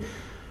 Was it...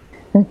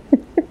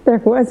 There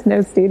was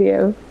no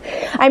studio.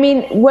 I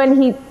mean,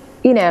 when he,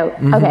 you know,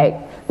 okay,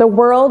 the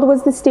world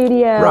was the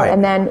studio, right.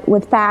 And then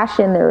with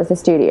fashion, there was a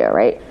studio,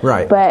 right?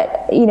 Right.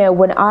 But, you know,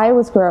 when I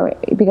was growing,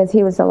 because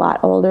he was a lot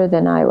older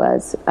than I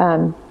was,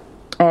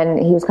 and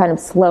he was kind of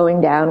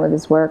slowing down with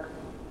his work.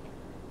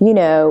 You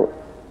know,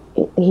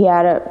 he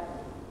had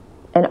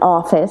an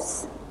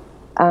office,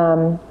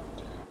 and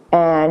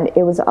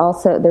there was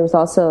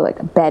also like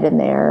a bed in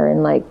there,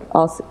 and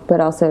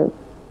but also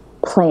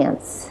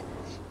plants.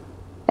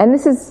 And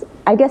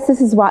I guess this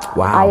is why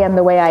I am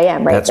the way I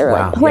am, right? There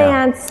are like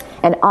plants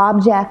and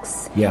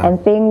objects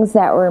and things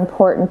that were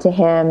important to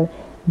him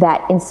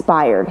that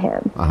inspired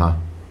him.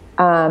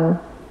 And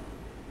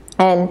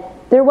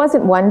there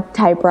wasn't one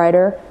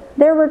typewriter.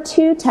 There were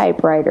 2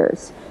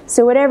 typewriters.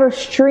 So whatever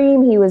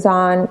stream he was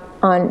on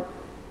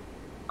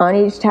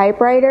each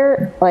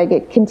typewriter, like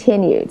it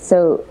continued.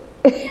 So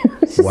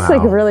it was just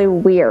like really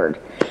weird.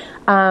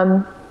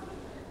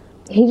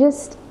 He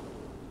just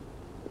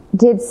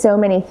did so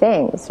many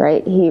things,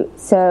 right? He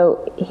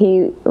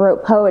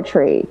wrote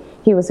poetry.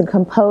 He was a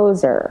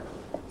composer.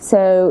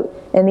 So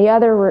in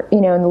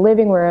the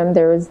living room,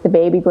 there was the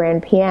baby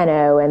grand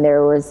piano, and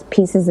there was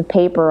pieces of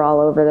paper all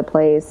over the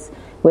place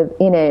with,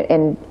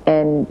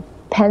 and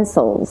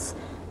pencils.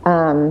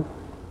 And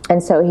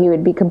so he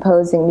would be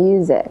composing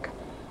music.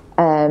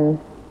 And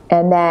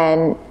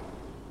then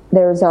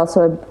there was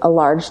also a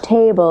large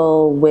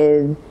table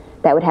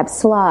that would have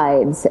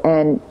slides,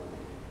 and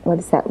what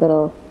is that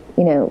little,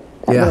 little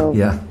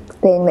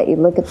thing that you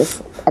look at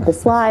the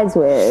slides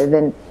with,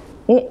 and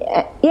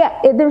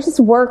there's just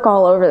work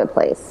all over the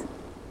place.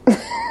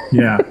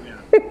 Yeah.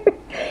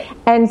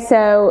 And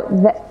so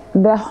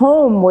the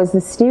home was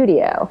the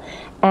studio,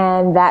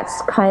 and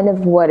that's kind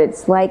of what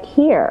it's like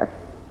here.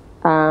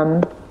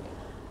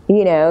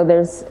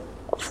 There's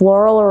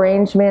floral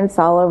arrangements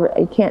all over.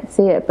 You can't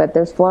see it, but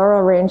there's floral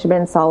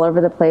arrangements all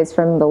over the place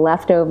from the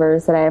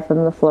leftovers that I have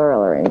from the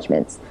floral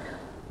arrangements.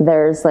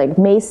 There's like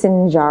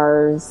mason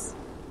jars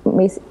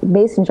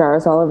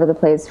all over the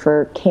place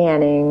for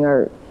canning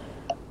or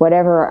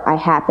whatever I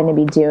happen to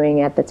be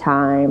doing at the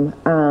time.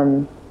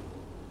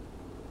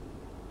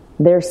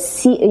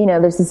 There's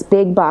this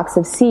big box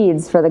of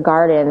seeds for the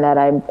garden that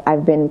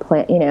I've been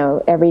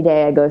every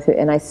day I go through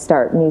and I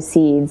start new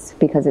seeds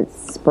because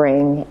it's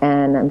spring,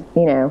 and I'm,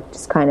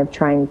 just kind of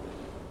trying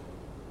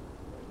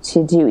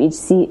to do each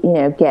seed,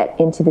 get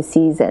into the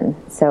season.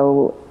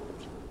 So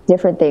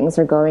different things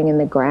are going in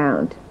the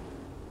ground.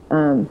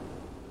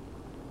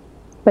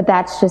 But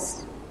that's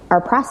just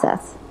our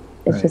process.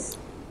 It's just,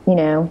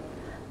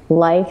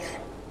 life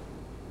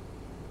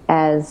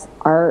as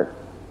art,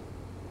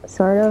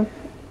 sort of.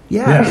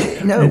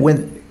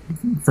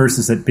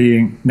 Versus it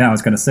being, now I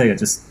was going to say,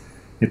 it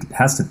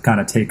has to kind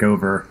of take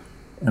over,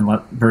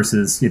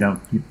 versus,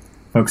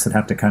 folks that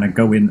have to kind of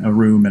go in a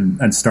room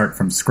and start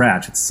from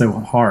scratch. It's so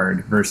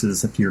hard,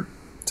 versus if your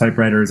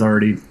typewriter is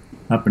already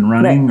up and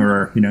running,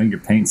 or, your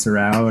paints are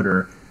out,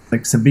 or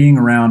so being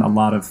around a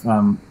lot of,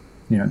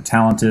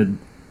 talented,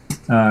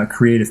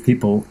 creative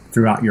people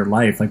throughout your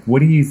life. Like,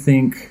 what have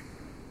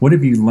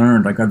you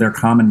learned? Like, are there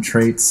common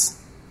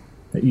traits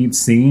that you've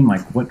seen?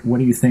 Like, what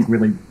do you think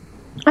really?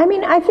 I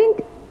mean, I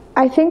think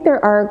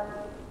there are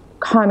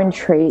common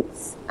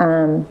traits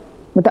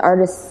with the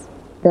artists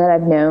that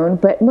I've known,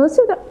 but most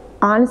of the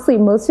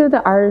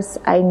artists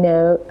I've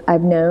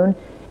known,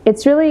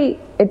 it's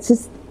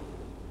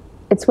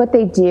what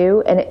they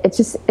do, and it's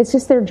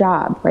just their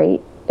job,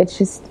 right?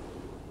 It's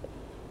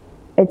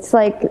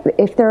like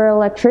if they're an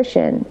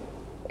electrician,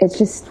 it's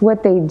just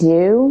what they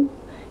do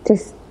to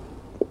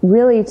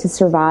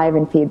survive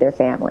and feed their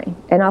family.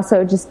 And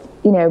also just,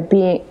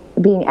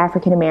 being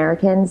African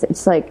Americans,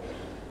 it's like,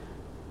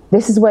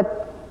 this is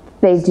what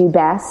they do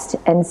best.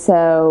 And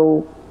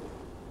so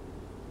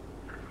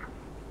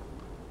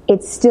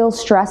it's still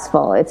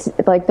stressful. It's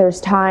like there's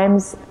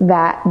times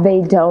that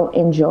they don't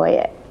enjoy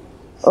it.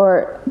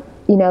 Or,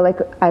 like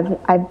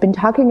I've been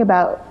talking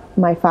about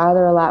my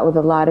father a lot with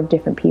a lot of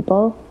different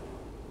people.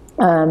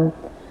 And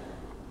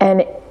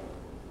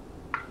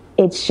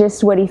it's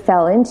just what he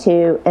fell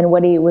into and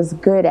what he was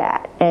good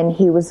at. And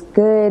he was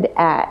good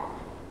at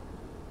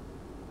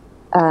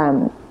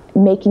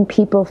making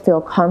people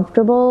feel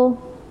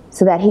comfortable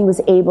so that he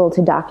was able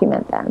to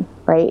document them,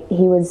 right?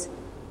 He was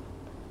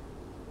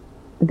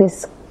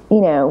this,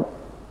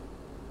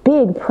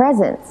 big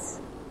presence,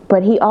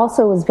 but he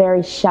also was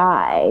very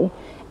shy.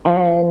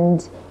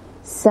 And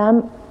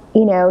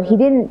he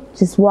didn't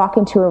just walk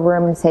into a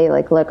room and say,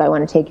 like, look, I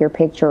want to take your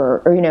picture,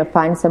 or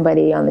find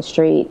somebody on the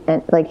street.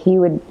 And like, he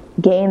would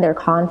gain their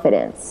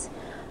confidence.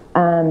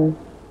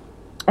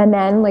 And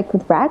then, like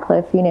with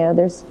Radcliffe,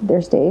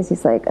 there's days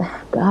he's like,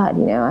 oh, God,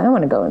 I don't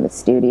want to go in the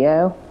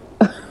studio.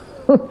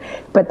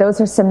 But those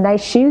are some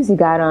nice shoes you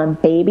got on,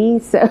 baby.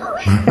 So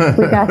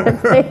we got to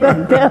pay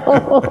the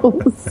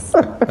bills.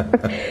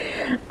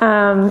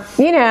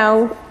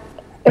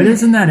 But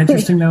isn't that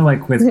interesting, though?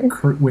 Like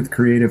with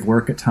creative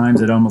work, at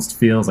times it almost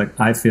feels like,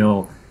 I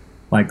feel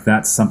like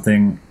that's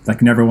something,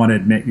 like, never want to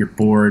admit you're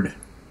bored.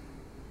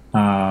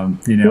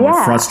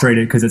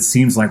 Frustrated, because it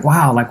seems like,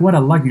 wow, like what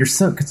a luck.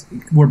 Cause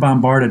we're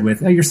bombarded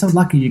with, oh, you're so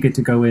lucky you get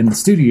to go in the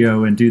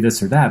studio and do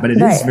this or that. But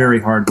it is very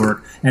hard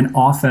work, and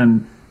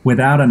often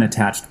without an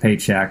attached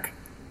paycheck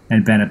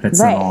and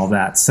benefits and all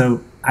that. So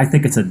I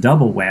think it's a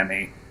double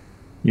whammy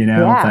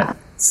Yeah, but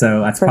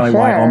so that's for probably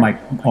why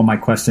sure. all my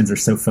questions are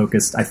so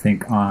focused, I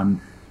think,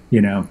 on,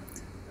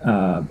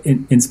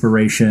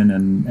 inspiration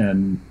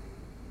and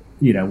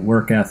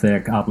work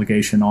ethic,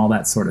 obligation, all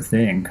that sort of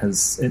thing.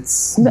 Because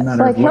it's no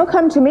matter like he'll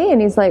come to me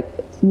and he's like,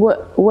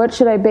 what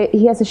should I base?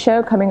 He has a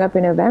show coming up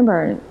in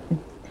November, and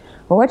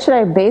what should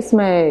I base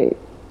my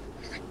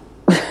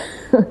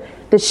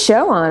the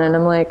show on? And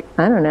I'm like,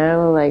 I don't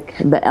know, like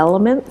the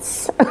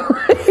elements.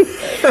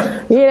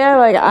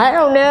 Like, I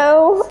don't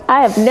know.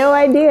 I have no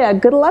idea.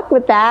 Good luck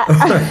with that.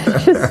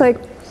 Just like,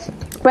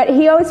 but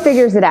he always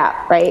figures it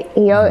out, right?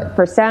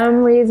 For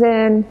some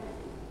reason,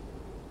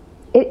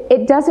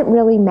 it doesn't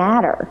really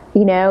matter.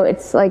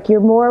 It's like you're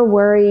more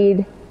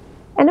worried.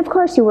 And of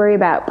course you worry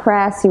about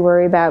press, you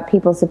worry about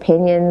people's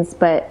opinions,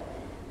 but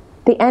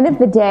at the end of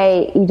the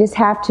day, you just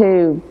have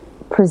to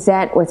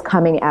present what's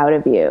coming out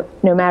of you,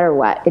 no matter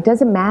what. It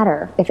doesn't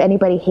matter if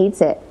anybody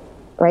hates it,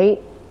 right?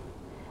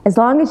 As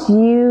long as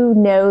you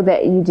know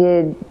that you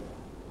did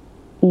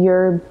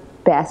your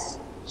best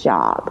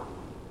job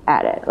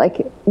at it.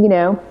 Like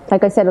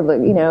I said,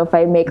 if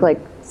I make like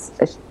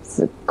a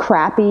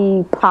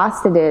crappy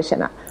pasta dish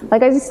and I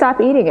just stop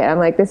eating it. I'm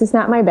like, this is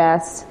not my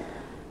best.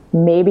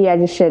 Maybe I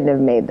just shouldn't have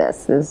made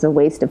this. This is a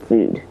waste of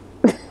food.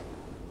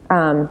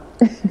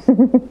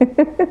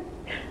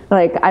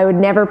 Like, I would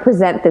never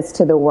present this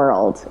to the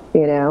world,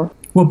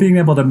 Well, being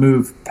able to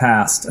move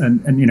past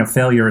and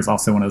failure is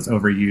also one of those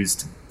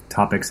overused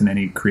topics in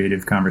any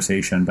creative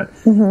conversation. But,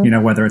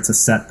 whether it's a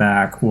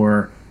setback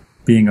or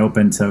being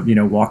open to,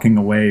 walking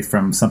away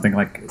from something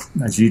like,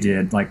 as you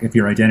did, like if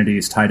your identity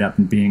is tied up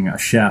in being a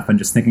chef and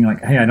just thinking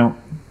like, hey, I don't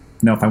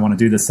know if I want to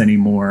do this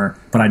anymore,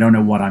 but I don't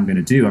know what I'm going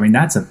to do. I mean,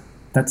 that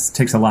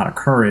takes a lot of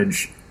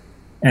courage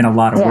and a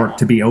lot of work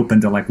to be open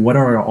to like, what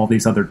are all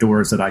these other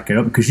doors that I could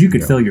open? Because you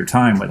could fill your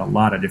time with a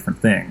lot of different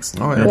things.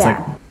 Oh, yeah. It's like,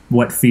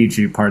 what feeds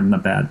you? Pardon the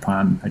bad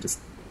pun. I just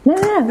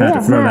had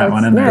to throw that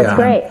one in there. It's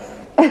great.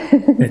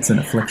 It's an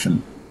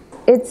affliction.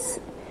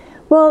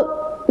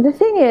 Well, the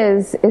thing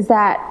is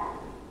that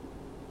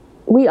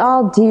we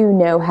all do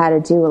know how to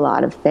do a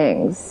lot of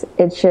things.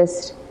 It's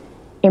just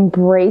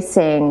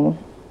embracing,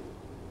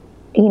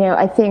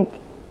 I think,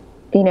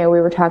 we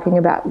were talking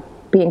about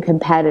being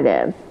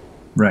competitive.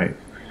 Right.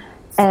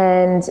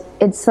 And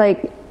it's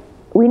like,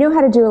 we know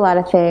how to do a lot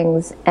of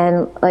things,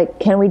 and like,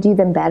 can we do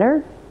them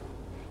better?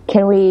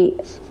 Can we,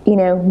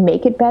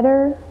 make it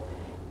better?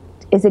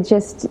 Is it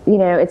just,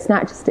 it's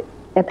not just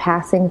a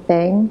passing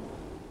thing?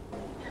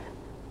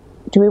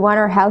 Do we want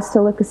our house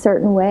to look a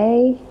certain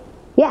way?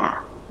 Yeah.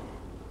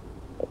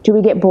 Do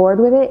we get bored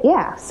with it?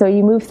 Yeah. So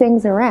you move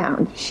things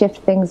around, shift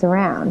things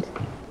around.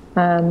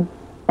 And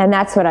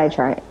that's what I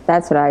try.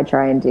 That's what I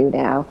try and do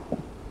now.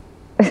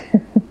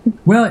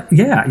 Well,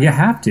 yeah, you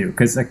have to.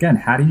 Because again,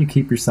 how do you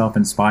keep yourself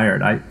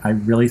inspired? I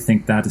really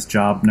think that is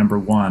job number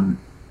one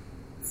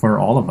for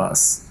all of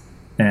us.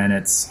 And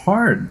it's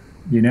hard,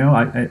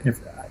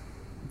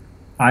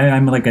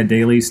 I'm like a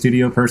daily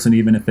studio person,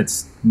 even if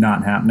it's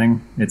not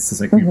happening. It's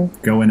just like you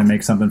go in and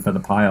make something for the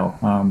pile.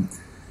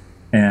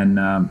 And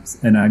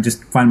I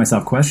just find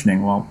myself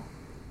questioning, well,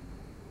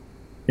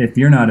 if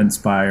you're not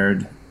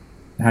inspired,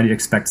 how do you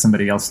expect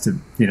somebody else to,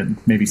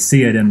 maybe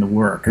see it in the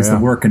work? Is the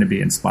work going to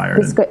be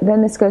inspired?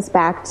 Then this goes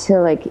back to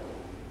like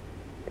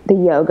the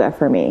yoga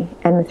for me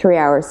and the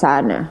 3-hour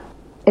sadhana.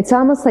 It's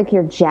almost like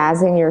you're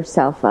jazzing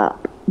yourself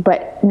up,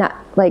 but not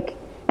like,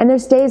 and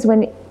there's days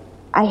when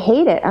I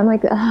hate it. I'm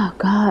like, oh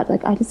God,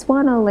 like I just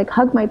want to like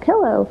hug my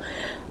pillow.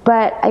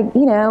 But I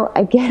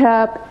get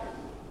up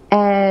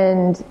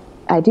and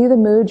I do the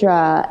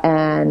mudra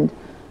and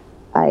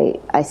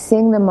I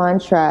sing the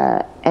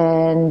mantra,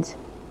 and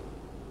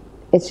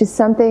it's just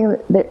something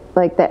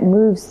that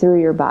moves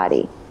through your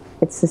body.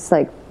 It's just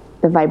like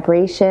the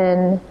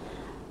vibration,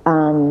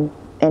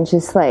 and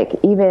just like,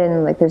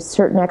 even like there's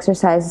certain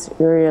exercises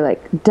where you're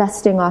like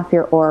dusting off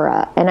your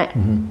aura.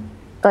 And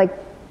like,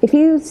 if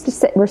you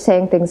were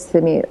saying things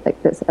to me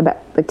like this about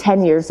like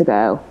 10 years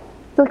ago,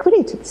 like, what are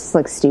you, just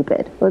like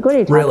stupid. Like, what are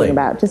you talking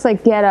about? Just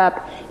like get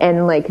up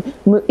and like,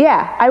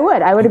 yeah, I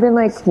would have been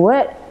like,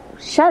 what?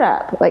 Shut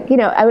up. Like,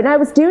 I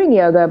was doing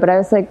yoga, but I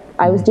was like,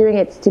 I was doing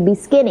it to be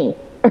skinny.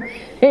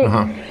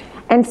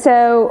 And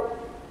so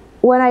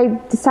when I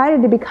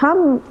decided to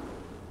become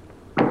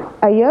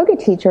a yoga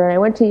teacher and I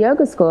went to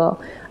yoga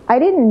school, I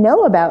didn't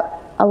know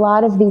about a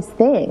lot of these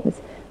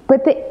things,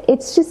 but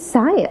it's just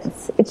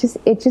science.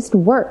 It just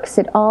works.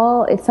 It's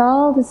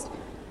all just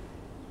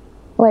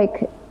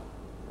like,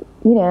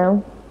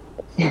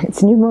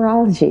 it's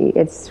numerology.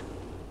 It's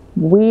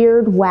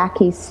weird,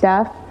 wacky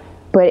stuff,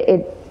 but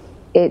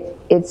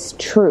it's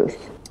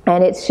truth.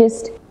 And it's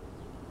just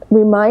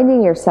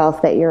reminding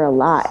yourself that you're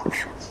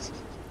alive.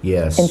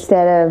 Yes.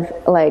 Instead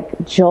of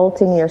like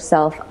jolting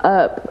yourself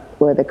up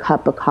with a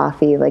cup of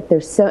coffee. Like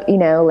there's so,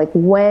 like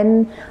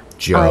when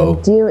Joe.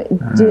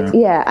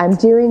 I'm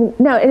doing.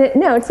 No,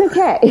 it's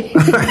okay.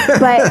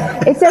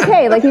 But it's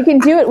okay. Like, you can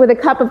do it with a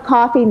cup of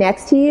coffee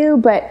next to you.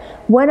 But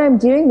when I'm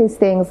doing these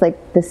things,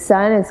 like, the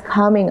sun is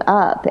coming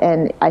up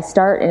and I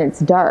start and it's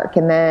dark,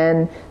 and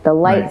then the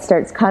light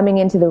starts coming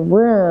into the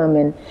room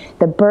and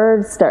the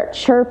birds start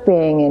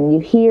chirping and you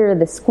hear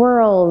the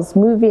squirrels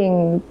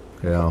moving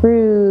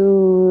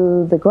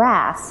through the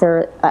grass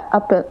or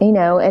up,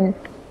 and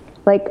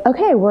like,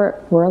 okay,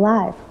 we're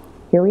alive.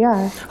 Here we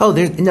are. Oh,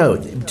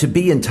 to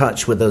be in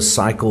touch with those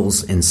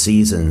cycles and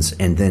seasons,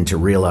 and then to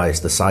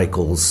realize the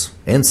cycles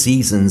and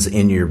seasons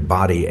in your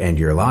body and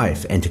your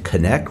life, and to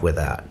connect with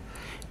that.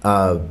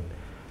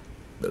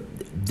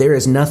 There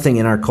is nothing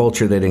in our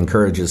culture that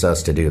encourages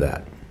us to do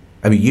that.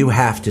 I mean, you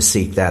have to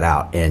seek that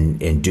out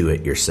and do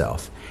it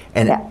yourself.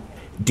 And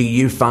do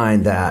you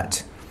find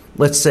that,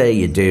 let's say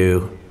you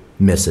do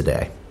miss a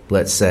day.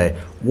 Let's say,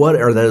 what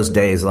are those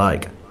days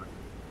like?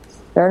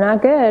 They're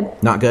not good.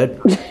 Not good?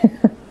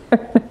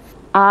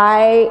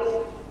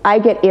 I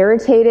get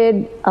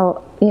irritated,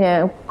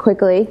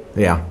 quickly.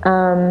 Yeah.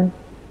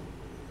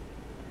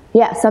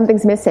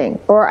 Something's missing,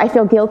 or I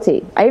feel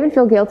guilty. I even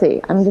feel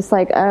guilty. I'm just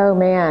like, oh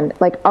man,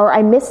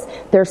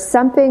 there's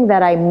something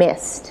that I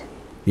missed.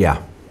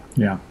 Yeah.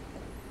 Yeah.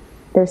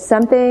 There's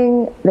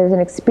an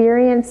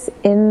experience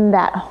in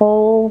that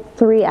whole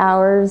 3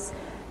 hours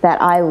that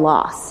I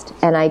lost,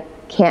 and I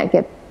can't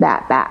get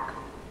that back.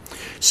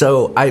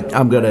 So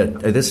I'm going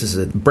to, this is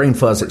a Brain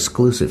Fuzz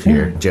exclusive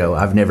here, Joe.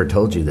 I've never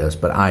told you this,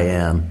 but I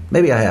am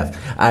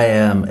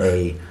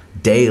a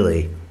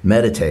daily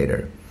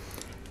meditator,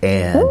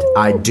 and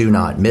I do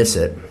not miss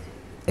it.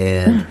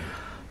 And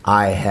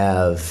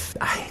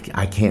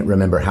I can't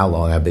remember how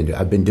long I've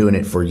been doing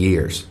it for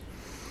years.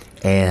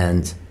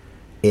 And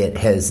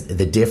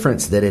the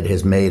difference that it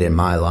has made in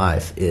my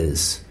life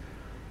is,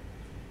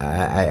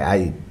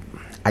 I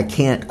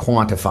can't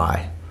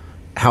quantify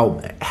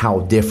how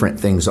different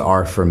things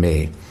are for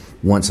me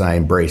once I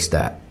embrace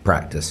that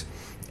practice.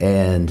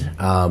 And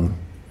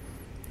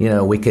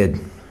we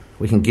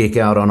can geek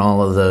out on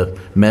all of the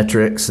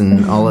metrics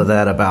and all of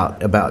that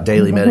about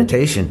daily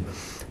meditation,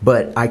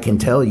 but I can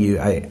tell you,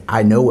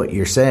 I know what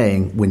you're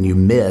saying when you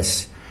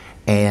miss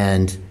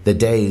and the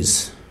day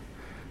is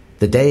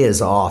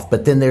off.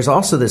 But then there's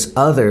also this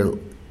other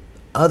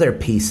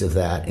piece of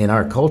that in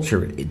our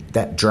culture,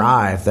 that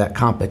drive, that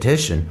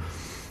competition.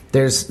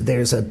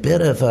 There's a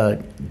bit of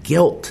a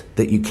guilt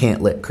that you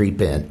can't let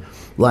creep in.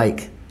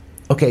 Like,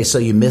 okay, so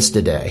you missed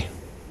a day.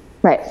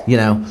 Right.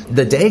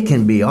 The day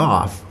can be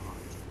off,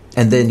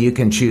 and then you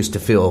can choose to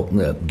feel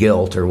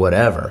guilt or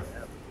whatever.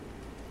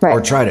 Right. Or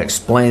try to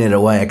explain it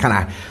away.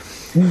 Kind of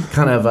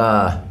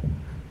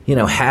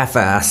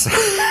half-ass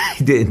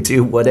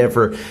do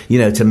whatever,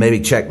 to maybe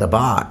check the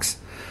box.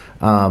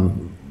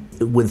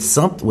 With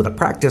a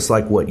practice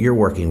like what you're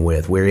working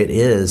with, where it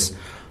is,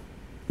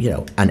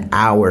 an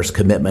hour's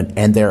commitment,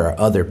 and there are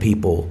other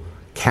people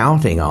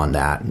counting on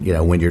that,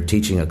 when you're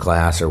teaching a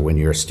class or when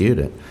you're a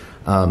student.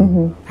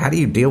 How do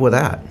you deal with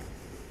that?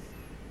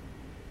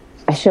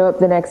 I show up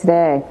the next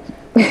day.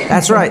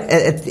 That's right.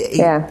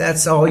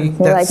 That's all you.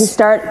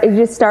 You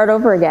just start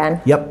over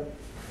again. Yep.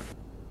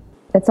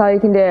 That's all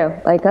you can do.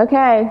 Like,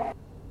 okay.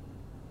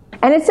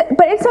 And it's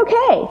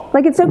okay.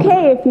 Like, it's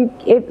okay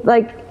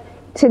if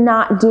to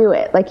not do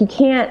it. Like, you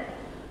can't.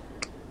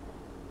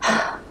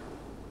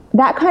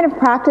 That kind of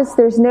practice,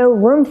 there's no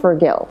room for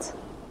guilt.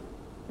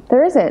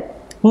 There isn't.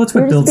 Well, it's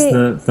what builds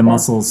the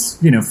muscles,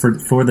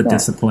 for the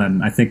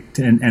discipline, I think,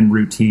 and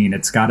routine.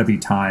 It's got to be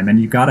time. And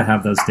you got to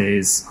have those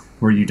days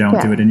where you don't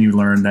do it and you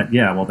learn that,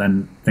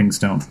 then things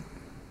don't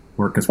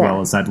work as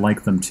well as I'd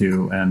like them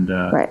to. And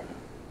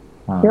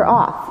you're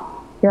off.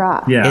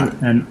 Yeah,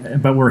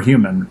 but we're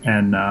human.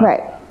 And,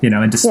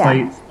 and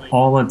despite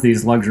all of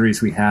these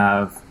luxuries we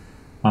have,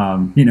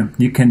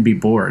 you can be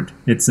bored.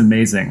 It's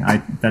amazing.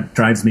 That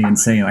drives me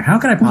insane. Like, how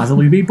can I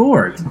possibly be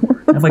bored?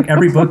 I have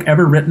every book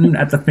ever written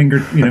at the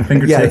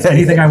fingertips.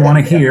 Anything I want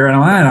to hear, and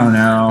I don't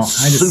know.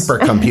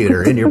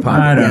 Supercomputer in your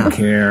pocket. I don't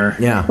care.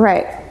 Yeah.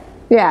 Right.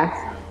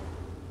 Yeah.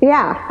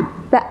 Yeah.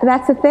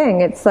 That's the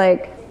thing. It's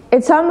like,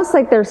 it's almost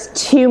like there's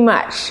too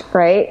much,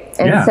 right?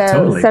 And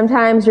so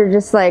sometimes you're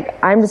just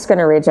like, I'm just going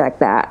to reject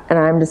that, and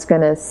I'm just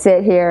going to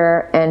sit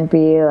here and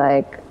be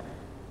like,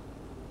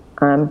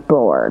 I'm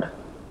bored.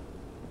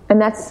 And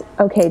that's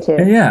okay too.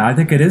 Yeah, I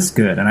think it is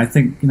good. And I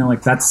think,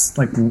 that's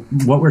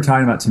what we're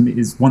talking about to me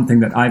is one thing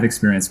that I've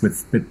experienced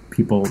with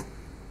people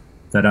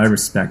that I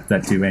respect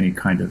that do any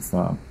kind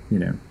of,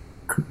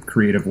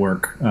 creative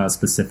work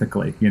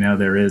specifically.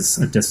 There is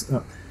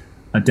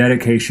a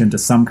dedication to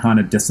some kind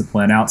of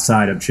discipline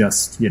outside of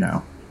just,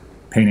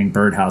 painting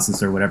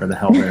birdhouses or whatever the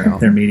hell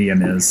their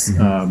medium is.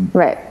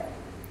 Right.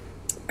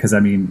 Because,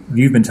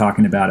 you've been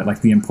talking about it,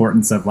 like the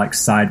importance of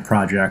side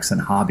projects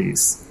and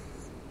hobbies.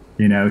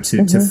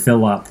 To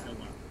fill up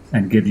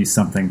and give you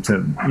something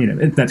to,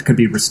 that could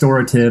be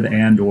restorative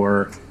and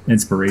or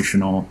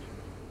inspirational.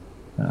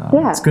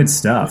 It's good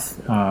stuff.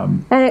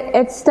 And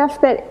it's stuff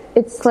that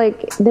it's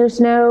like, there's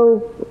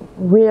no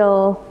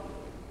real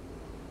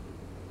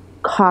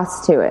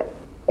cost to it.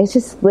 it's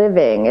just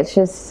living. It's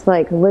just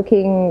like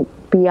looking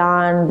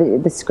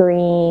beyond the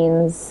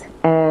screens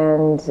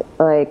and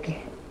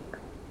like,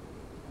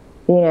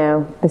 you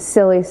know, the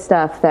silly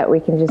stuff that we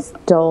can just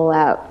dole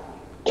out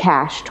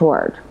cash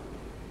toward,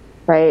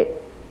 right?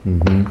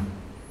 Mm-hmm.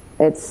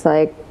 It's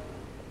like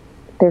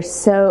there's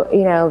so,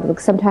 you know,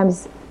 like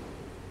sometimes,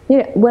 you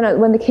know,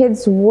 when the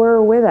kids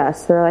were with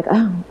us, they're like,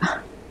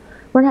 oh,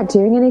 we're not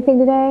doing anything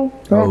today.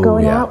 We're not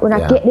going out. We're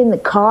not getting in the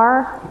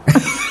car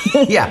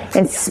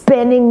and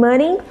spending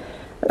money.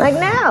 Like,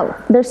 no,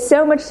 there's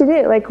so much to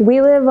do. Like,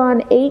 we live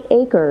on 8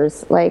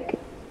 acres. Like,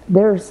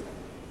 there's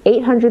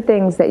 800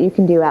 things that you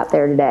can do out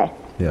there today.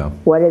 Yeah.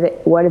 What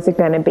is it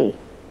going to be?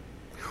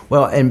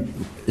 Well, and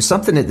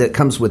something that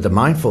comes with the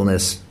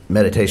mindfulness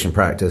meditation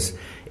practice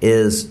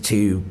is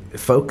to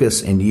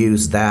focus and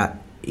use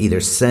that either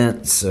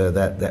sense,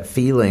 that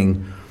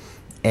feeling,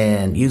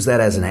 and use that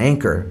as an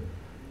anchor,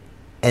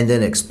 and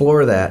then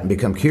explore that and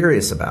become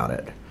curious about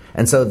it.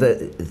 And so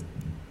that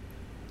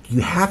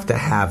you have to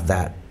have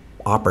that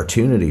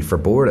opportunity for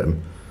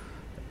boredom,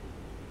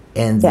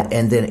 and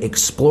then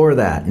explore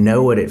that,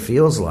 know what it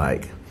feels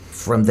like.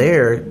 From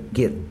there,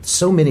 get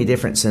so many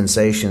different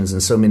sensations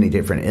and so many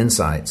different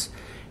insights,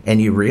 and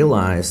you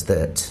realize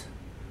that,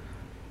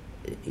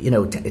 you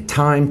know,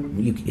 time,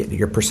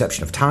 your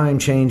perception of time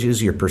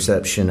changes, your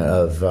perception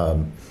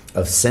of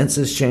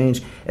senses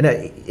change,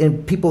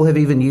 and people have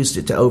even used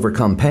it to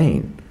overcome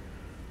pain.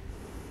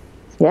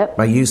 Yep.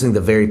 By using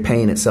the very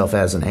pain itself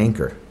as an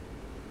anchor.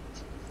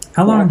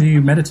 How long do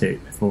you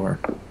meditate for?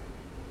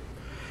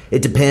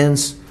 It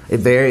depends. It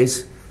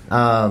varies.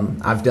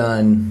 I've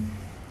done.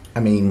 I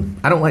mean,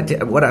 I don't like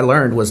to. What I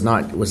learned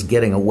was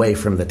getting away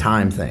from the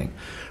time thing,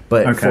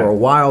 but for a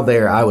while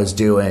there, I was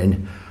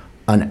doing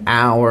an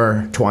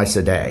hour twice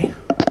a day.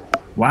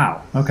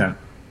 Wow. Okay.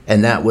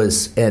 And that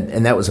was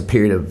a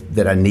period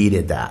that I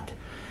needed that.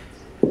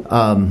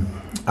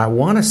 I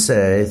want to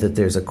say that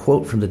there's a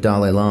quote from the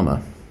Dalai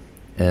Lama,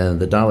 and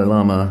the Dalai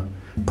Lama,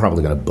 I'm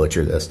probably going to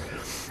butcher this,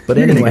 but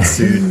anyway,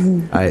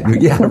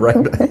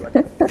 right.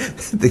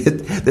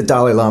 The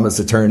Dalai Lama's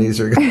attorneys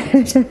are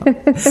going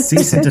to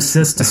cease and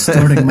desist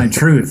distorting my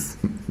truth.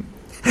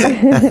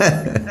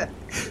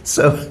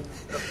 So,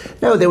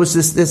 no, there was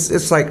this.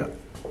 It's like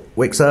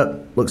wakes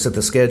up, looks at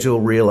the schedule,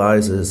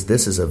 realizes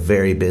this is a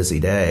very busy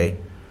day.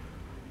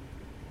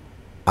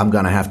 I'm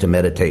going to have to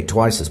meditate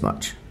twice as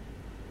much,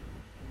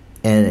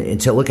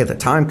 and to look at the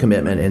time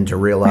commitment and to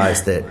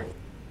realize that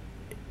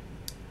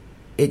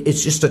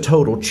it's just a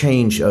total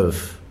change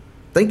of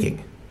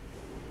thinking.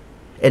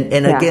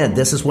 And again,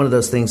 this is one of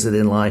those things that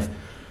in life,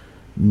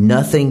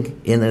 nothing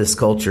in this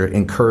culture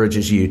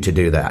encourages you to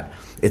do that.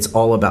 It's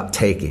all about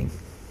taking.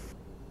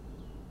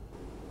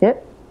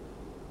 Yep.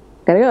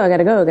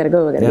 Gotta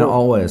go.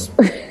 Always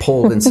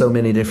pulled in so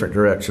many different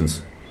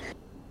directions.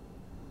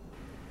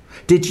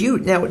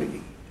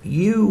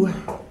 You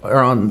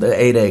are on the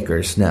 8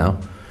 acres now.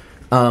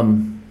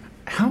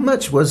 How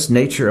much was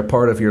nature a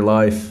part of your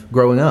life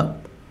growing up?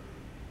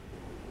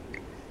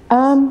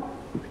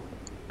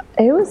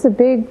 It was a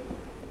big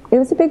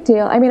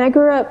deal. I mean, I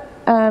grew up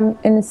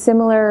in a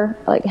similar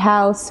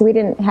house. We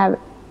didn't have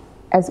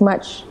as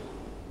much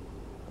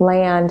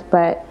land,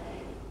 but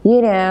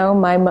you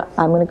know, I'm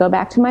going to go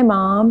back to my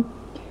mom.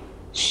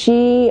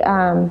 She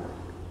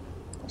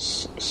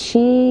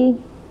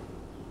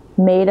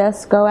made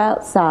us go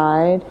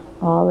outside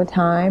all the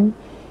time.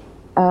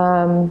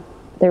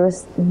 There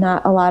was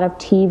not a lot of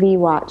TV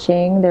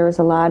watching. There was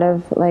a lot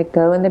of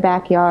go in the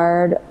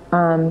backyard.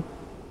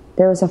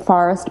 There was a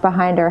forest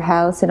behind our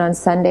house, and on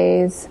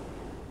Sundays,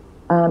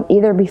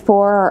 either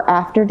before or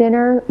after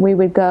dinner, we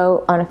would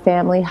go on a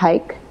family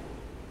hike.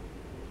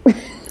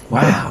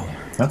 Wow,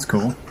 that's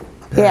cool.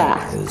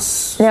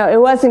 No, it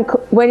wasn't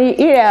when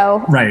you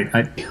know. Right.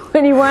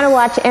 When you want to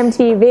watch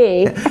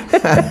MTV,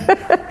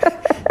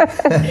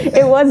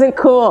 it wasn't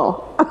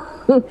cool,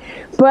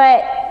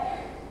 but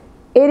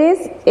it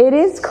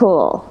is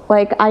cool.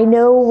 I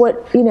know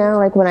what,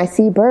 when I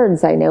see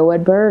birds, I know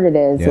what bird it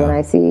is. Yeah. When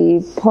I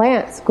see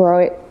plants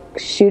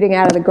shooting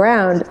out of the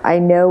ground, I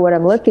know what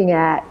I'm looking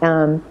at.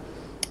 And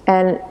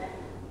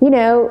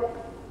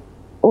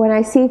when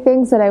I see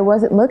things that I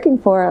wasn't looking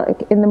for,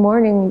 in the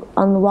morning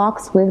on the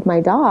walks with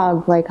my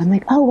dog, I'm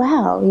like, oh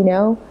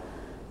wow,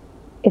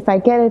 if I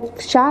get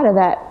a shot of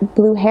that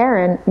blue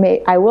heron,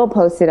 I will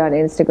post it on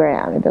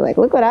Instagram and be like,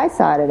 look what I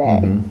saw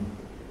today.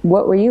 Mm-hmm.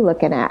 What were you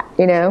looking at?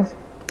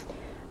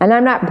 And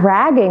I'm not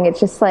bragging. It's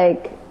just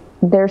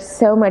there's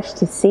so much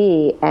to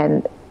see,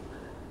 and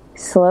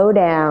slow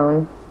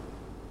down.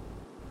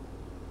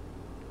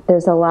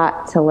 There's a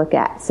lot to look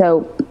at.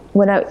 So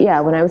when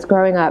I was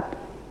growing up,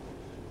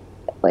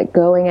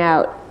 going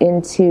out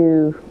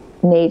into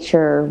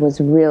nature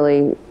was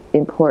really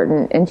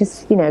important, and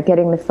just,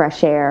 getting the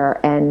fresh air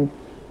and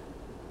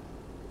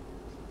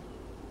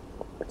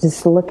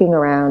just looking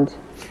around.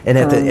 And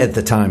at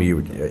the time,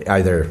 you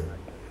either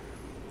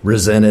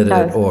resented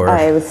it or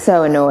I was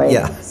so annoyed.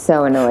 Yeah.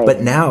 So annoyed.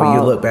 But now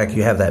you look back,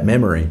 you have that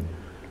memory.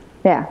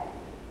 Yeah.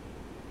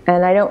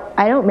 And I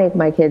don't make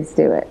my kids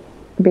do it,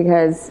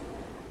 because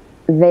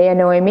they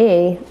annoy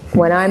me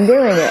when I'm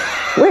doing it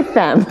with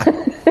them.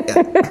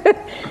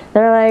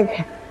 They're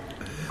like,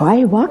 why are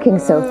you walking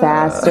so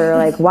fast? Or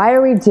like, why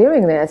are we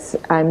doing this?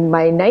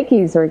 My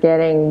Nikes are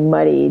getting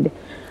muddied.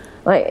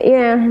 Like,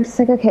 yeah, I'm just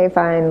like, okay,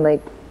 fine.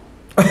 Like,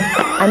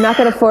 I'm not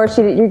going to force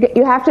you to,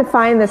 you have to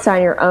find this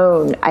on your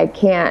own. I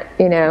can't,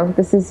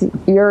 this is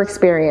your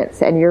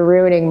experience and you're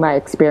ruining my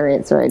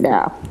experience right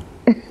now.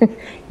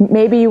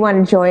 Maybe you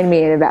want to join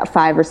me in about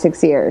 5 or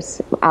 6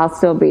 years. I'll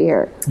still be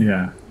here.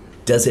 Yeah.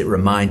 Does it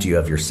remind you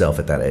of yourself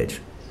at that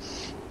age?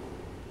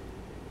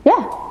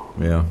 Yeah.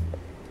 Yeah.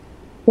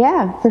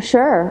 Yeah, for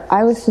sure.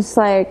 I was just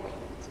like,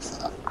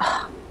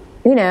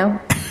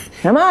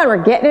 come on,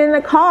 we're getting in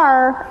the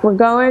car. We're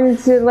going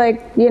to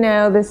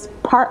this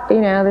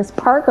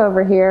park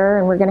over here,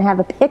 and we're going to have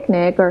a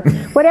picnic or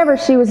whatever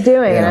she was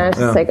doing. And I was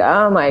just like,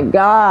 oh my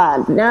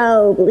God,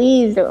 no,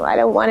 please don't. I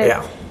don't want it.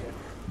 Yeah.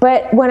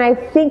 But when I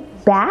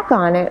think back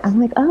on it, I'm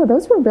like, oh,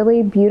 those were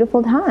really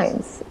beautiful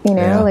times.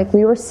 Like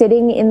we were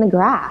sitting in the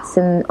grass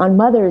and on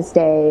Mother's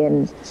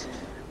Day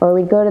or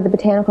we'd go to the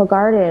botanical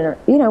garden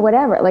or,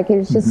 whatever. Like it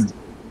was just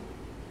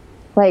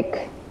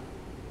like,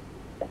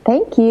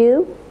 thank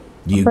you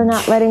for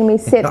not letting me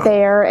sit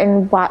there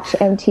and watch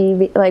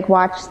MTV, like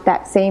watch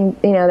that same,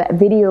 that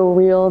video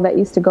reel that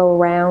used to go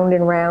round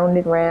and round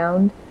and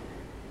round.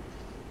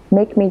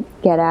 Make me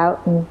get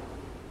out and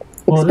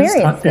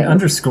experience it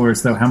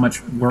underscores, though, how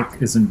much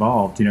work is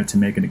involved, to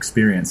make an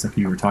experience. Like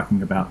you were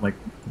talking about, like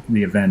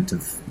the event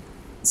of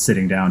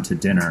sitting down to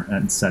dinner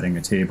and setting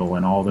a table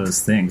and all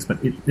those things. But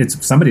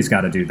it's somebody's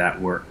got to do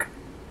that work.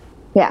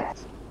 Yeah,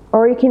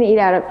 or you can eat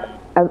out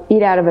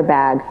of a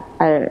bag.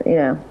 I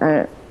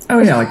don't. Oh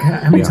yeah, like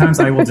how many times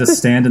I will just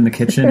stand in the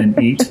kitchen and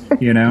eat,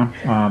 and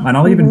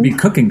I'll even be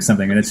cooking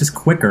something and it's just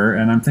quicker.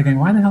 And I'm thinking,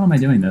 why the hell am I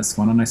doing this?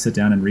 Why don't I sit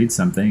down and read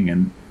something?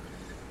 And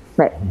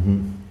right.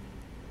 Mm-hmm.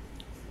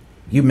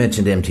 You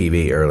mentioned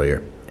MTV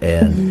earlier,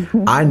 and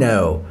I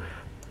know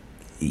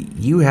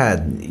you had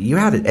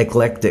an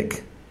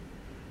eclectic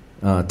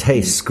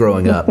tastes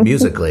growing up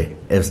musically,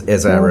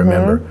 as I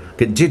remember.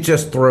 Could you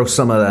just throw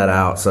some of that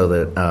out so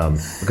that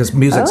because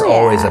music's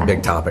always a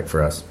big topic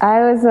for us?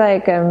 I was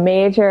like a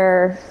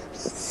major,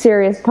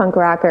 serious punk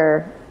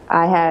rocker.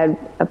 I had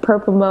a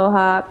purple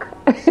mohawk,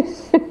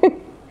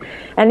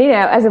 and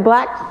as a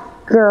black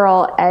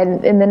girl,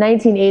 and in the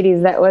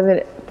 1980s, that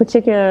wasn't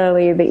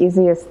particularly the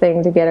easiest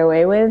thing to get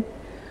away with.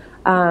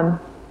 But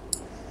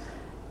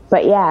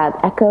yeah,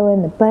 Echo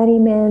and the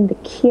Bunnymen, The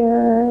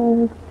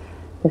Cure,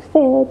 The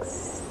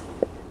Fix,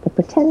 The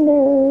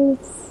Pretenders.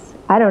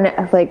 I don't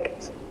know,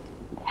 like,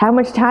 how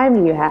much time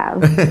do you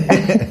have?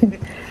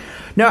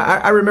 No,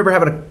 I remember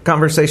having a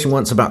conversation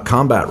once about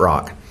combat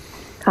rock.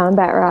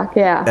 Combat rock,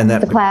 yeah. And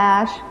The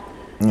Clash.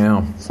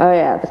 Yeah. Oh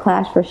yeah, The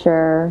Clash for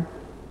sure.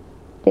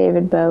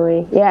 David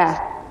Bowie.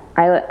 Yeah.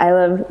 I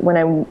love when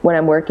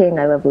I'm working.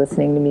 I love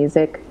listening to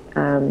music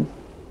when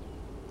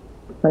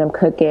I'm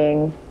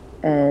cooking,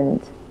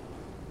 and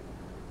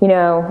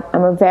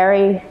I'm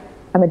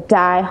a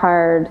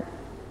diehard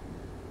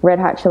Red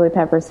Hot Chili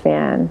Peppers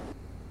fan.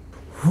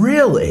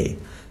 Really?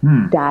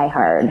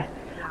 Diehard.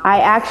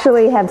 I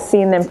actually have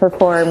seen them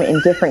perform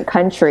in different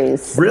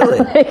countries. Really?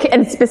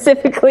 And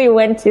specifically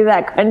went to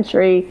that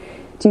country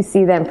to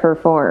see them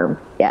perform.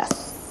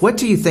 Yes. What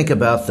do you think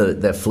about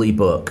that Flea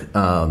book?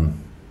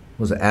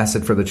 Was it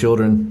Acid for the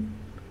Children?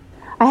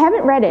 I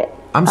haven't read it.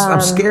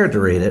 I'm scared to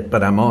read it,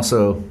 but I'm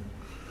also...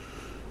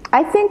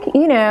 I think,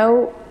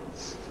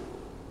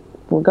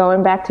 we're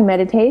going back to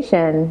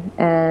meditation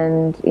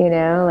and,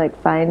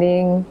 like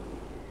finding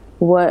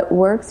what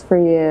works for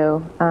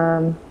you.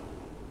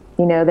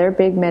 They're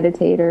big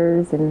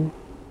meditators and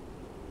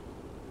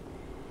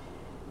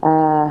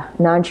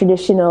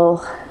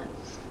non-traditional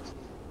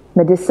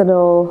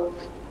medicinal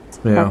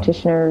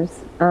practitioners.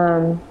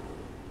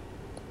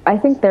 I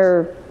think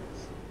they're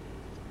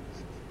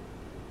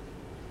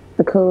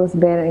the coolest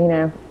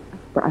band,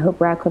 I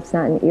hope Radcliffe's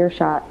not in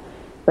earshot,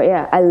 but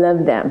yeah, I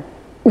love them.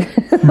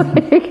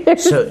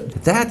 So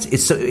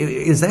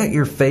is that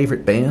your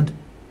favorite band?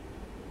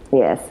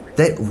 Yes.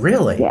 That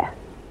really? Yeah.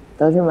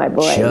 Those are my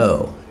boys.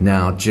 Joe.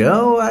 Now,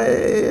 Joe,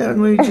 let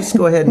me just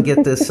go ahead and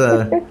get this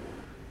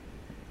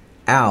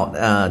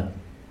out.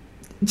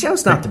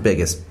 Joe's not the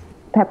biggest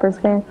Peppers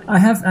fan. I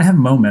have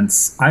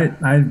moments.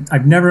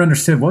 I've never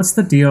understood what's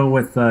the deal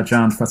with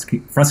John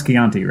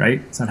Frusciante,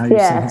 right? Is that how you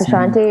say his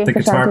name? The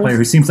guitar player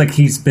who seems like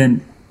he's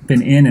been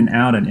in and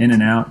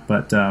out,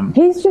 but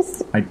he's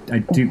just. I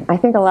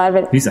think a lot of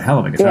it. He's a hell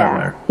of a guitar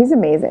player. He's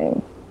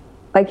amazing.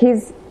 Like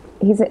he's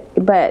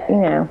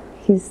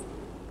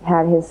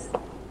had his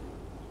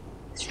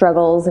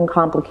struggles and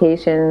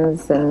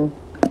complications and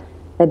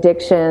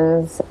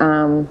addictions.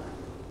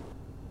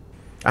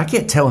 I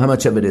can't tell how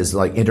much of it is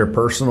like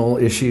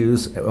interpersonal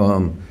issues.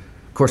 Of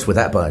course, with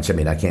that bunch,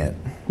 I can't.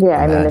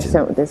 Yeah,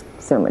 imagine. There's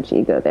so much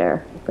ego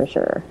there for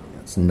sure.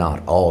 It's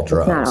not all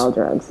drugs. It's not all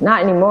drugs.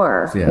 Not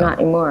anymore. Yeah. Not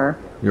anymore.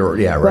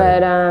 Right.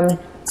 But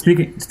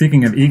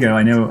speaking of ego,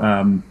 I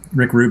know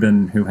Rick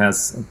Rubin, who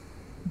has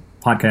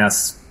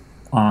podcasts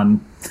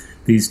on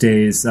these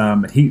days.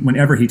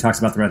 Whenever he talks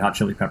about the Red Hot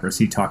Chili Peppers,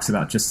 he talks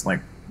about just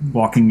like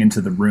walking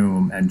into the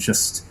room and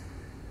just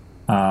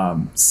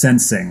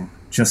sensing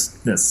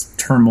just this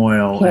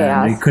turmoil.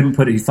 Chaos. And he couldn't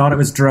put it. He thought it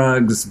was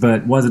drugs,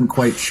 but wasn't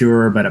quite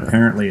sure. But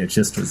apparently, it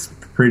just was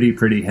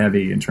pretty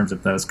heavy in terms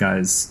of those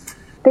guys.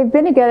 They've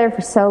been together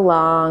for so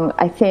long.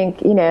 I think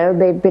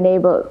they've been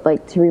able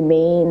like to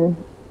remain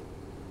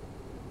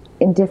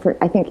in different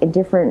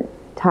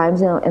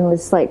times and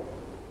just like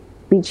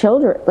be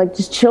children, like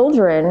just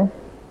children.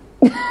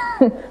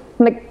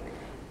 Like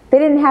they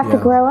didn't have to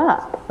grow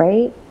up,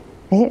 right?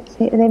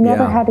 They've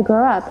never had to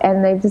grow up,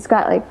 and they've just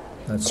got like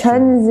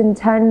tons and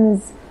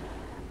tons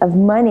of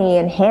money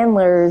and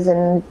handlers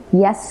and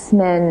yes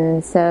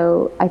men.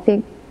 So I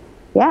think,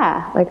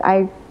 like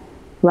I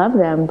love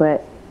them,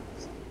 but.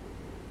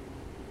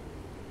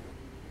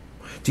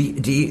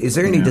 Is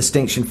there any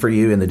distinction for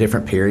you in the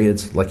different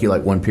periods? Like you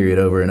like one period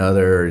over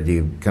another, or do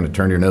you kind of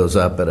turn your nose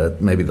up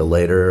at maybe the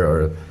later?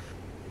 Or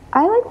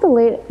I like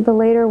the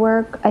later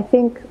work. I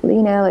think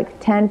like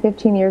 10,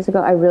 15 years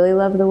ago, I really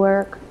loved the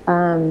work,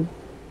 and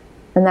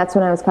that's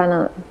when I was kind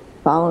of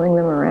following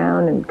them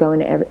around and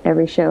going to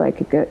every show I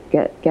could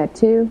get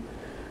to.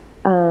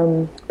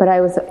 But I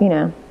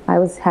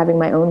was having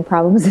my own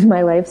problems in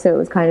my life, so it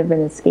was kind of an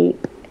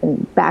escape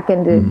and back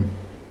into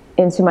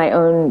my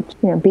own,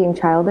 being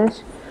childish.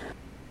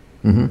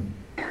 Mm-hmm.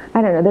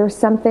 I don't know. There was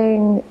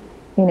something,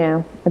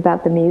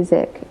 about the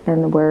music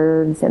and the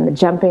words and the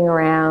jumping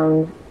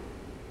around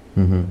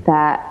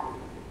that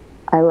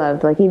I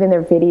loved. Like even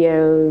their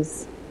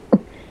videos.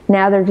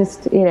 Now they're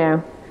just,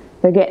 they're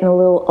getting a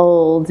little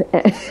old.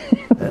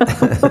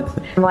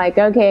 I'm like,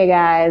 okay,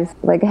 guys,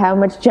 like how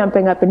much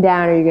jumping up and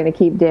down are you going to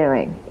keep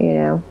doing?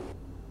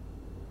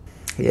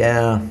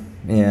 Yeah.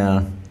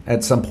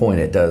 At some point,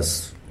 it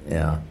does.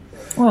 Yeah.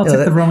 Well, it's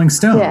like the Rolling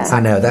Stones. Yeah. I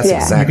know, that's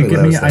exactly what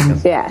I was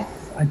thinking.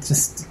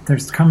 There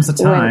comes a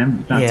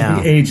time, not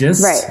to be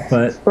ageist,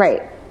 but...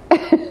 Right.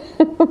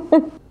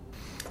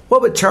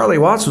 Well, but Charlie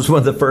Watts was one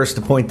of the first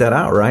to point that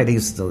out, right?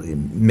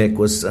 Mick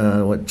was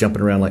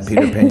jumping around like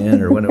Peter Pan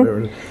or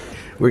whatever.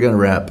 We're going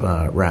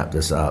to wrap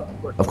this up.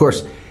 Of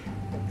course,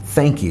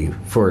 thank you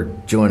for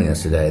joining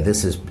us today.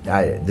 This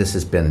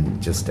has been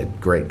just a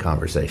great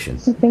conversation.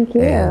 Thank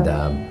you. And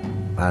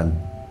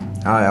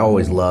I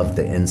always love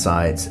the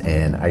insights,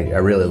 and I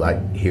really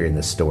like hearing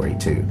this story,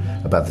 too,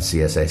 about the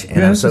CSH.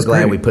 And I'm so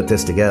glad we put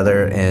this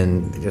together,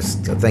 and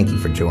just thank you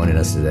for joining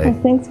us today.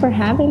 Well, thanks for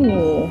having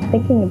me,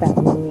 thinking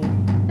about me.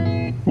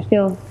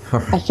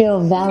 I feel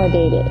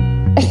validated.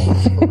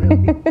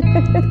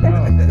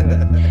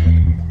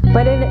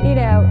 But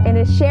in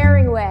a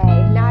sharing way,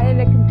 not in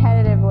a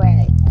competitive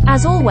way.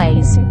 As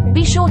always,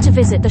 be sure to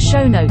visit the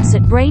show notes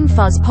at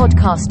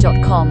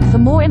brainfuzzpodcast.com for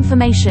more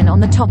information on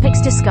the topics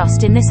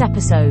discussed in this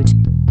episode.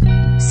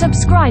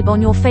 Subscribe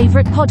on your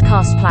favorite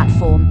podcast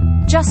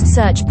platform. Just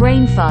search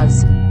Brain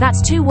Fuzz.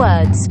 That's 2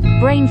 words,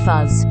 Brain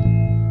Fuzz.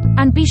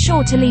 And be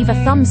sure to leave a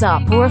thumbs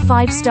up or a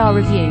 5-star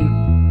review.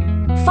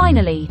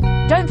 Finally,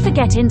 don't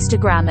forget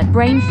Instagram at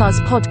Brain Fuzz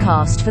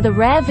Podcast for the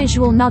rare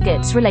visual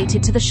nuggets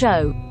related to the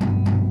show.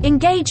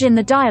 Engage in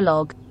the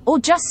dialogue, or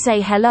just say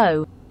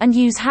hello, and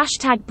use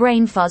hashtag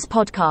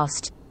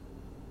BrainFuzzPodcast.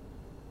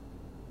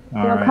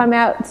 You'll come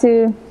out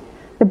to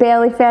the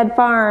Bailey Fed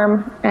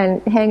Farm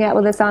and hang out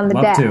with us on the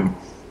deck. Love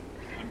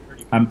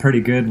to. I'm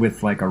pretty good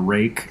with like a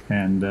rake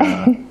and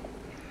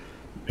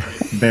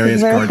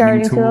various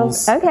gardening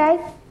tools. Okay.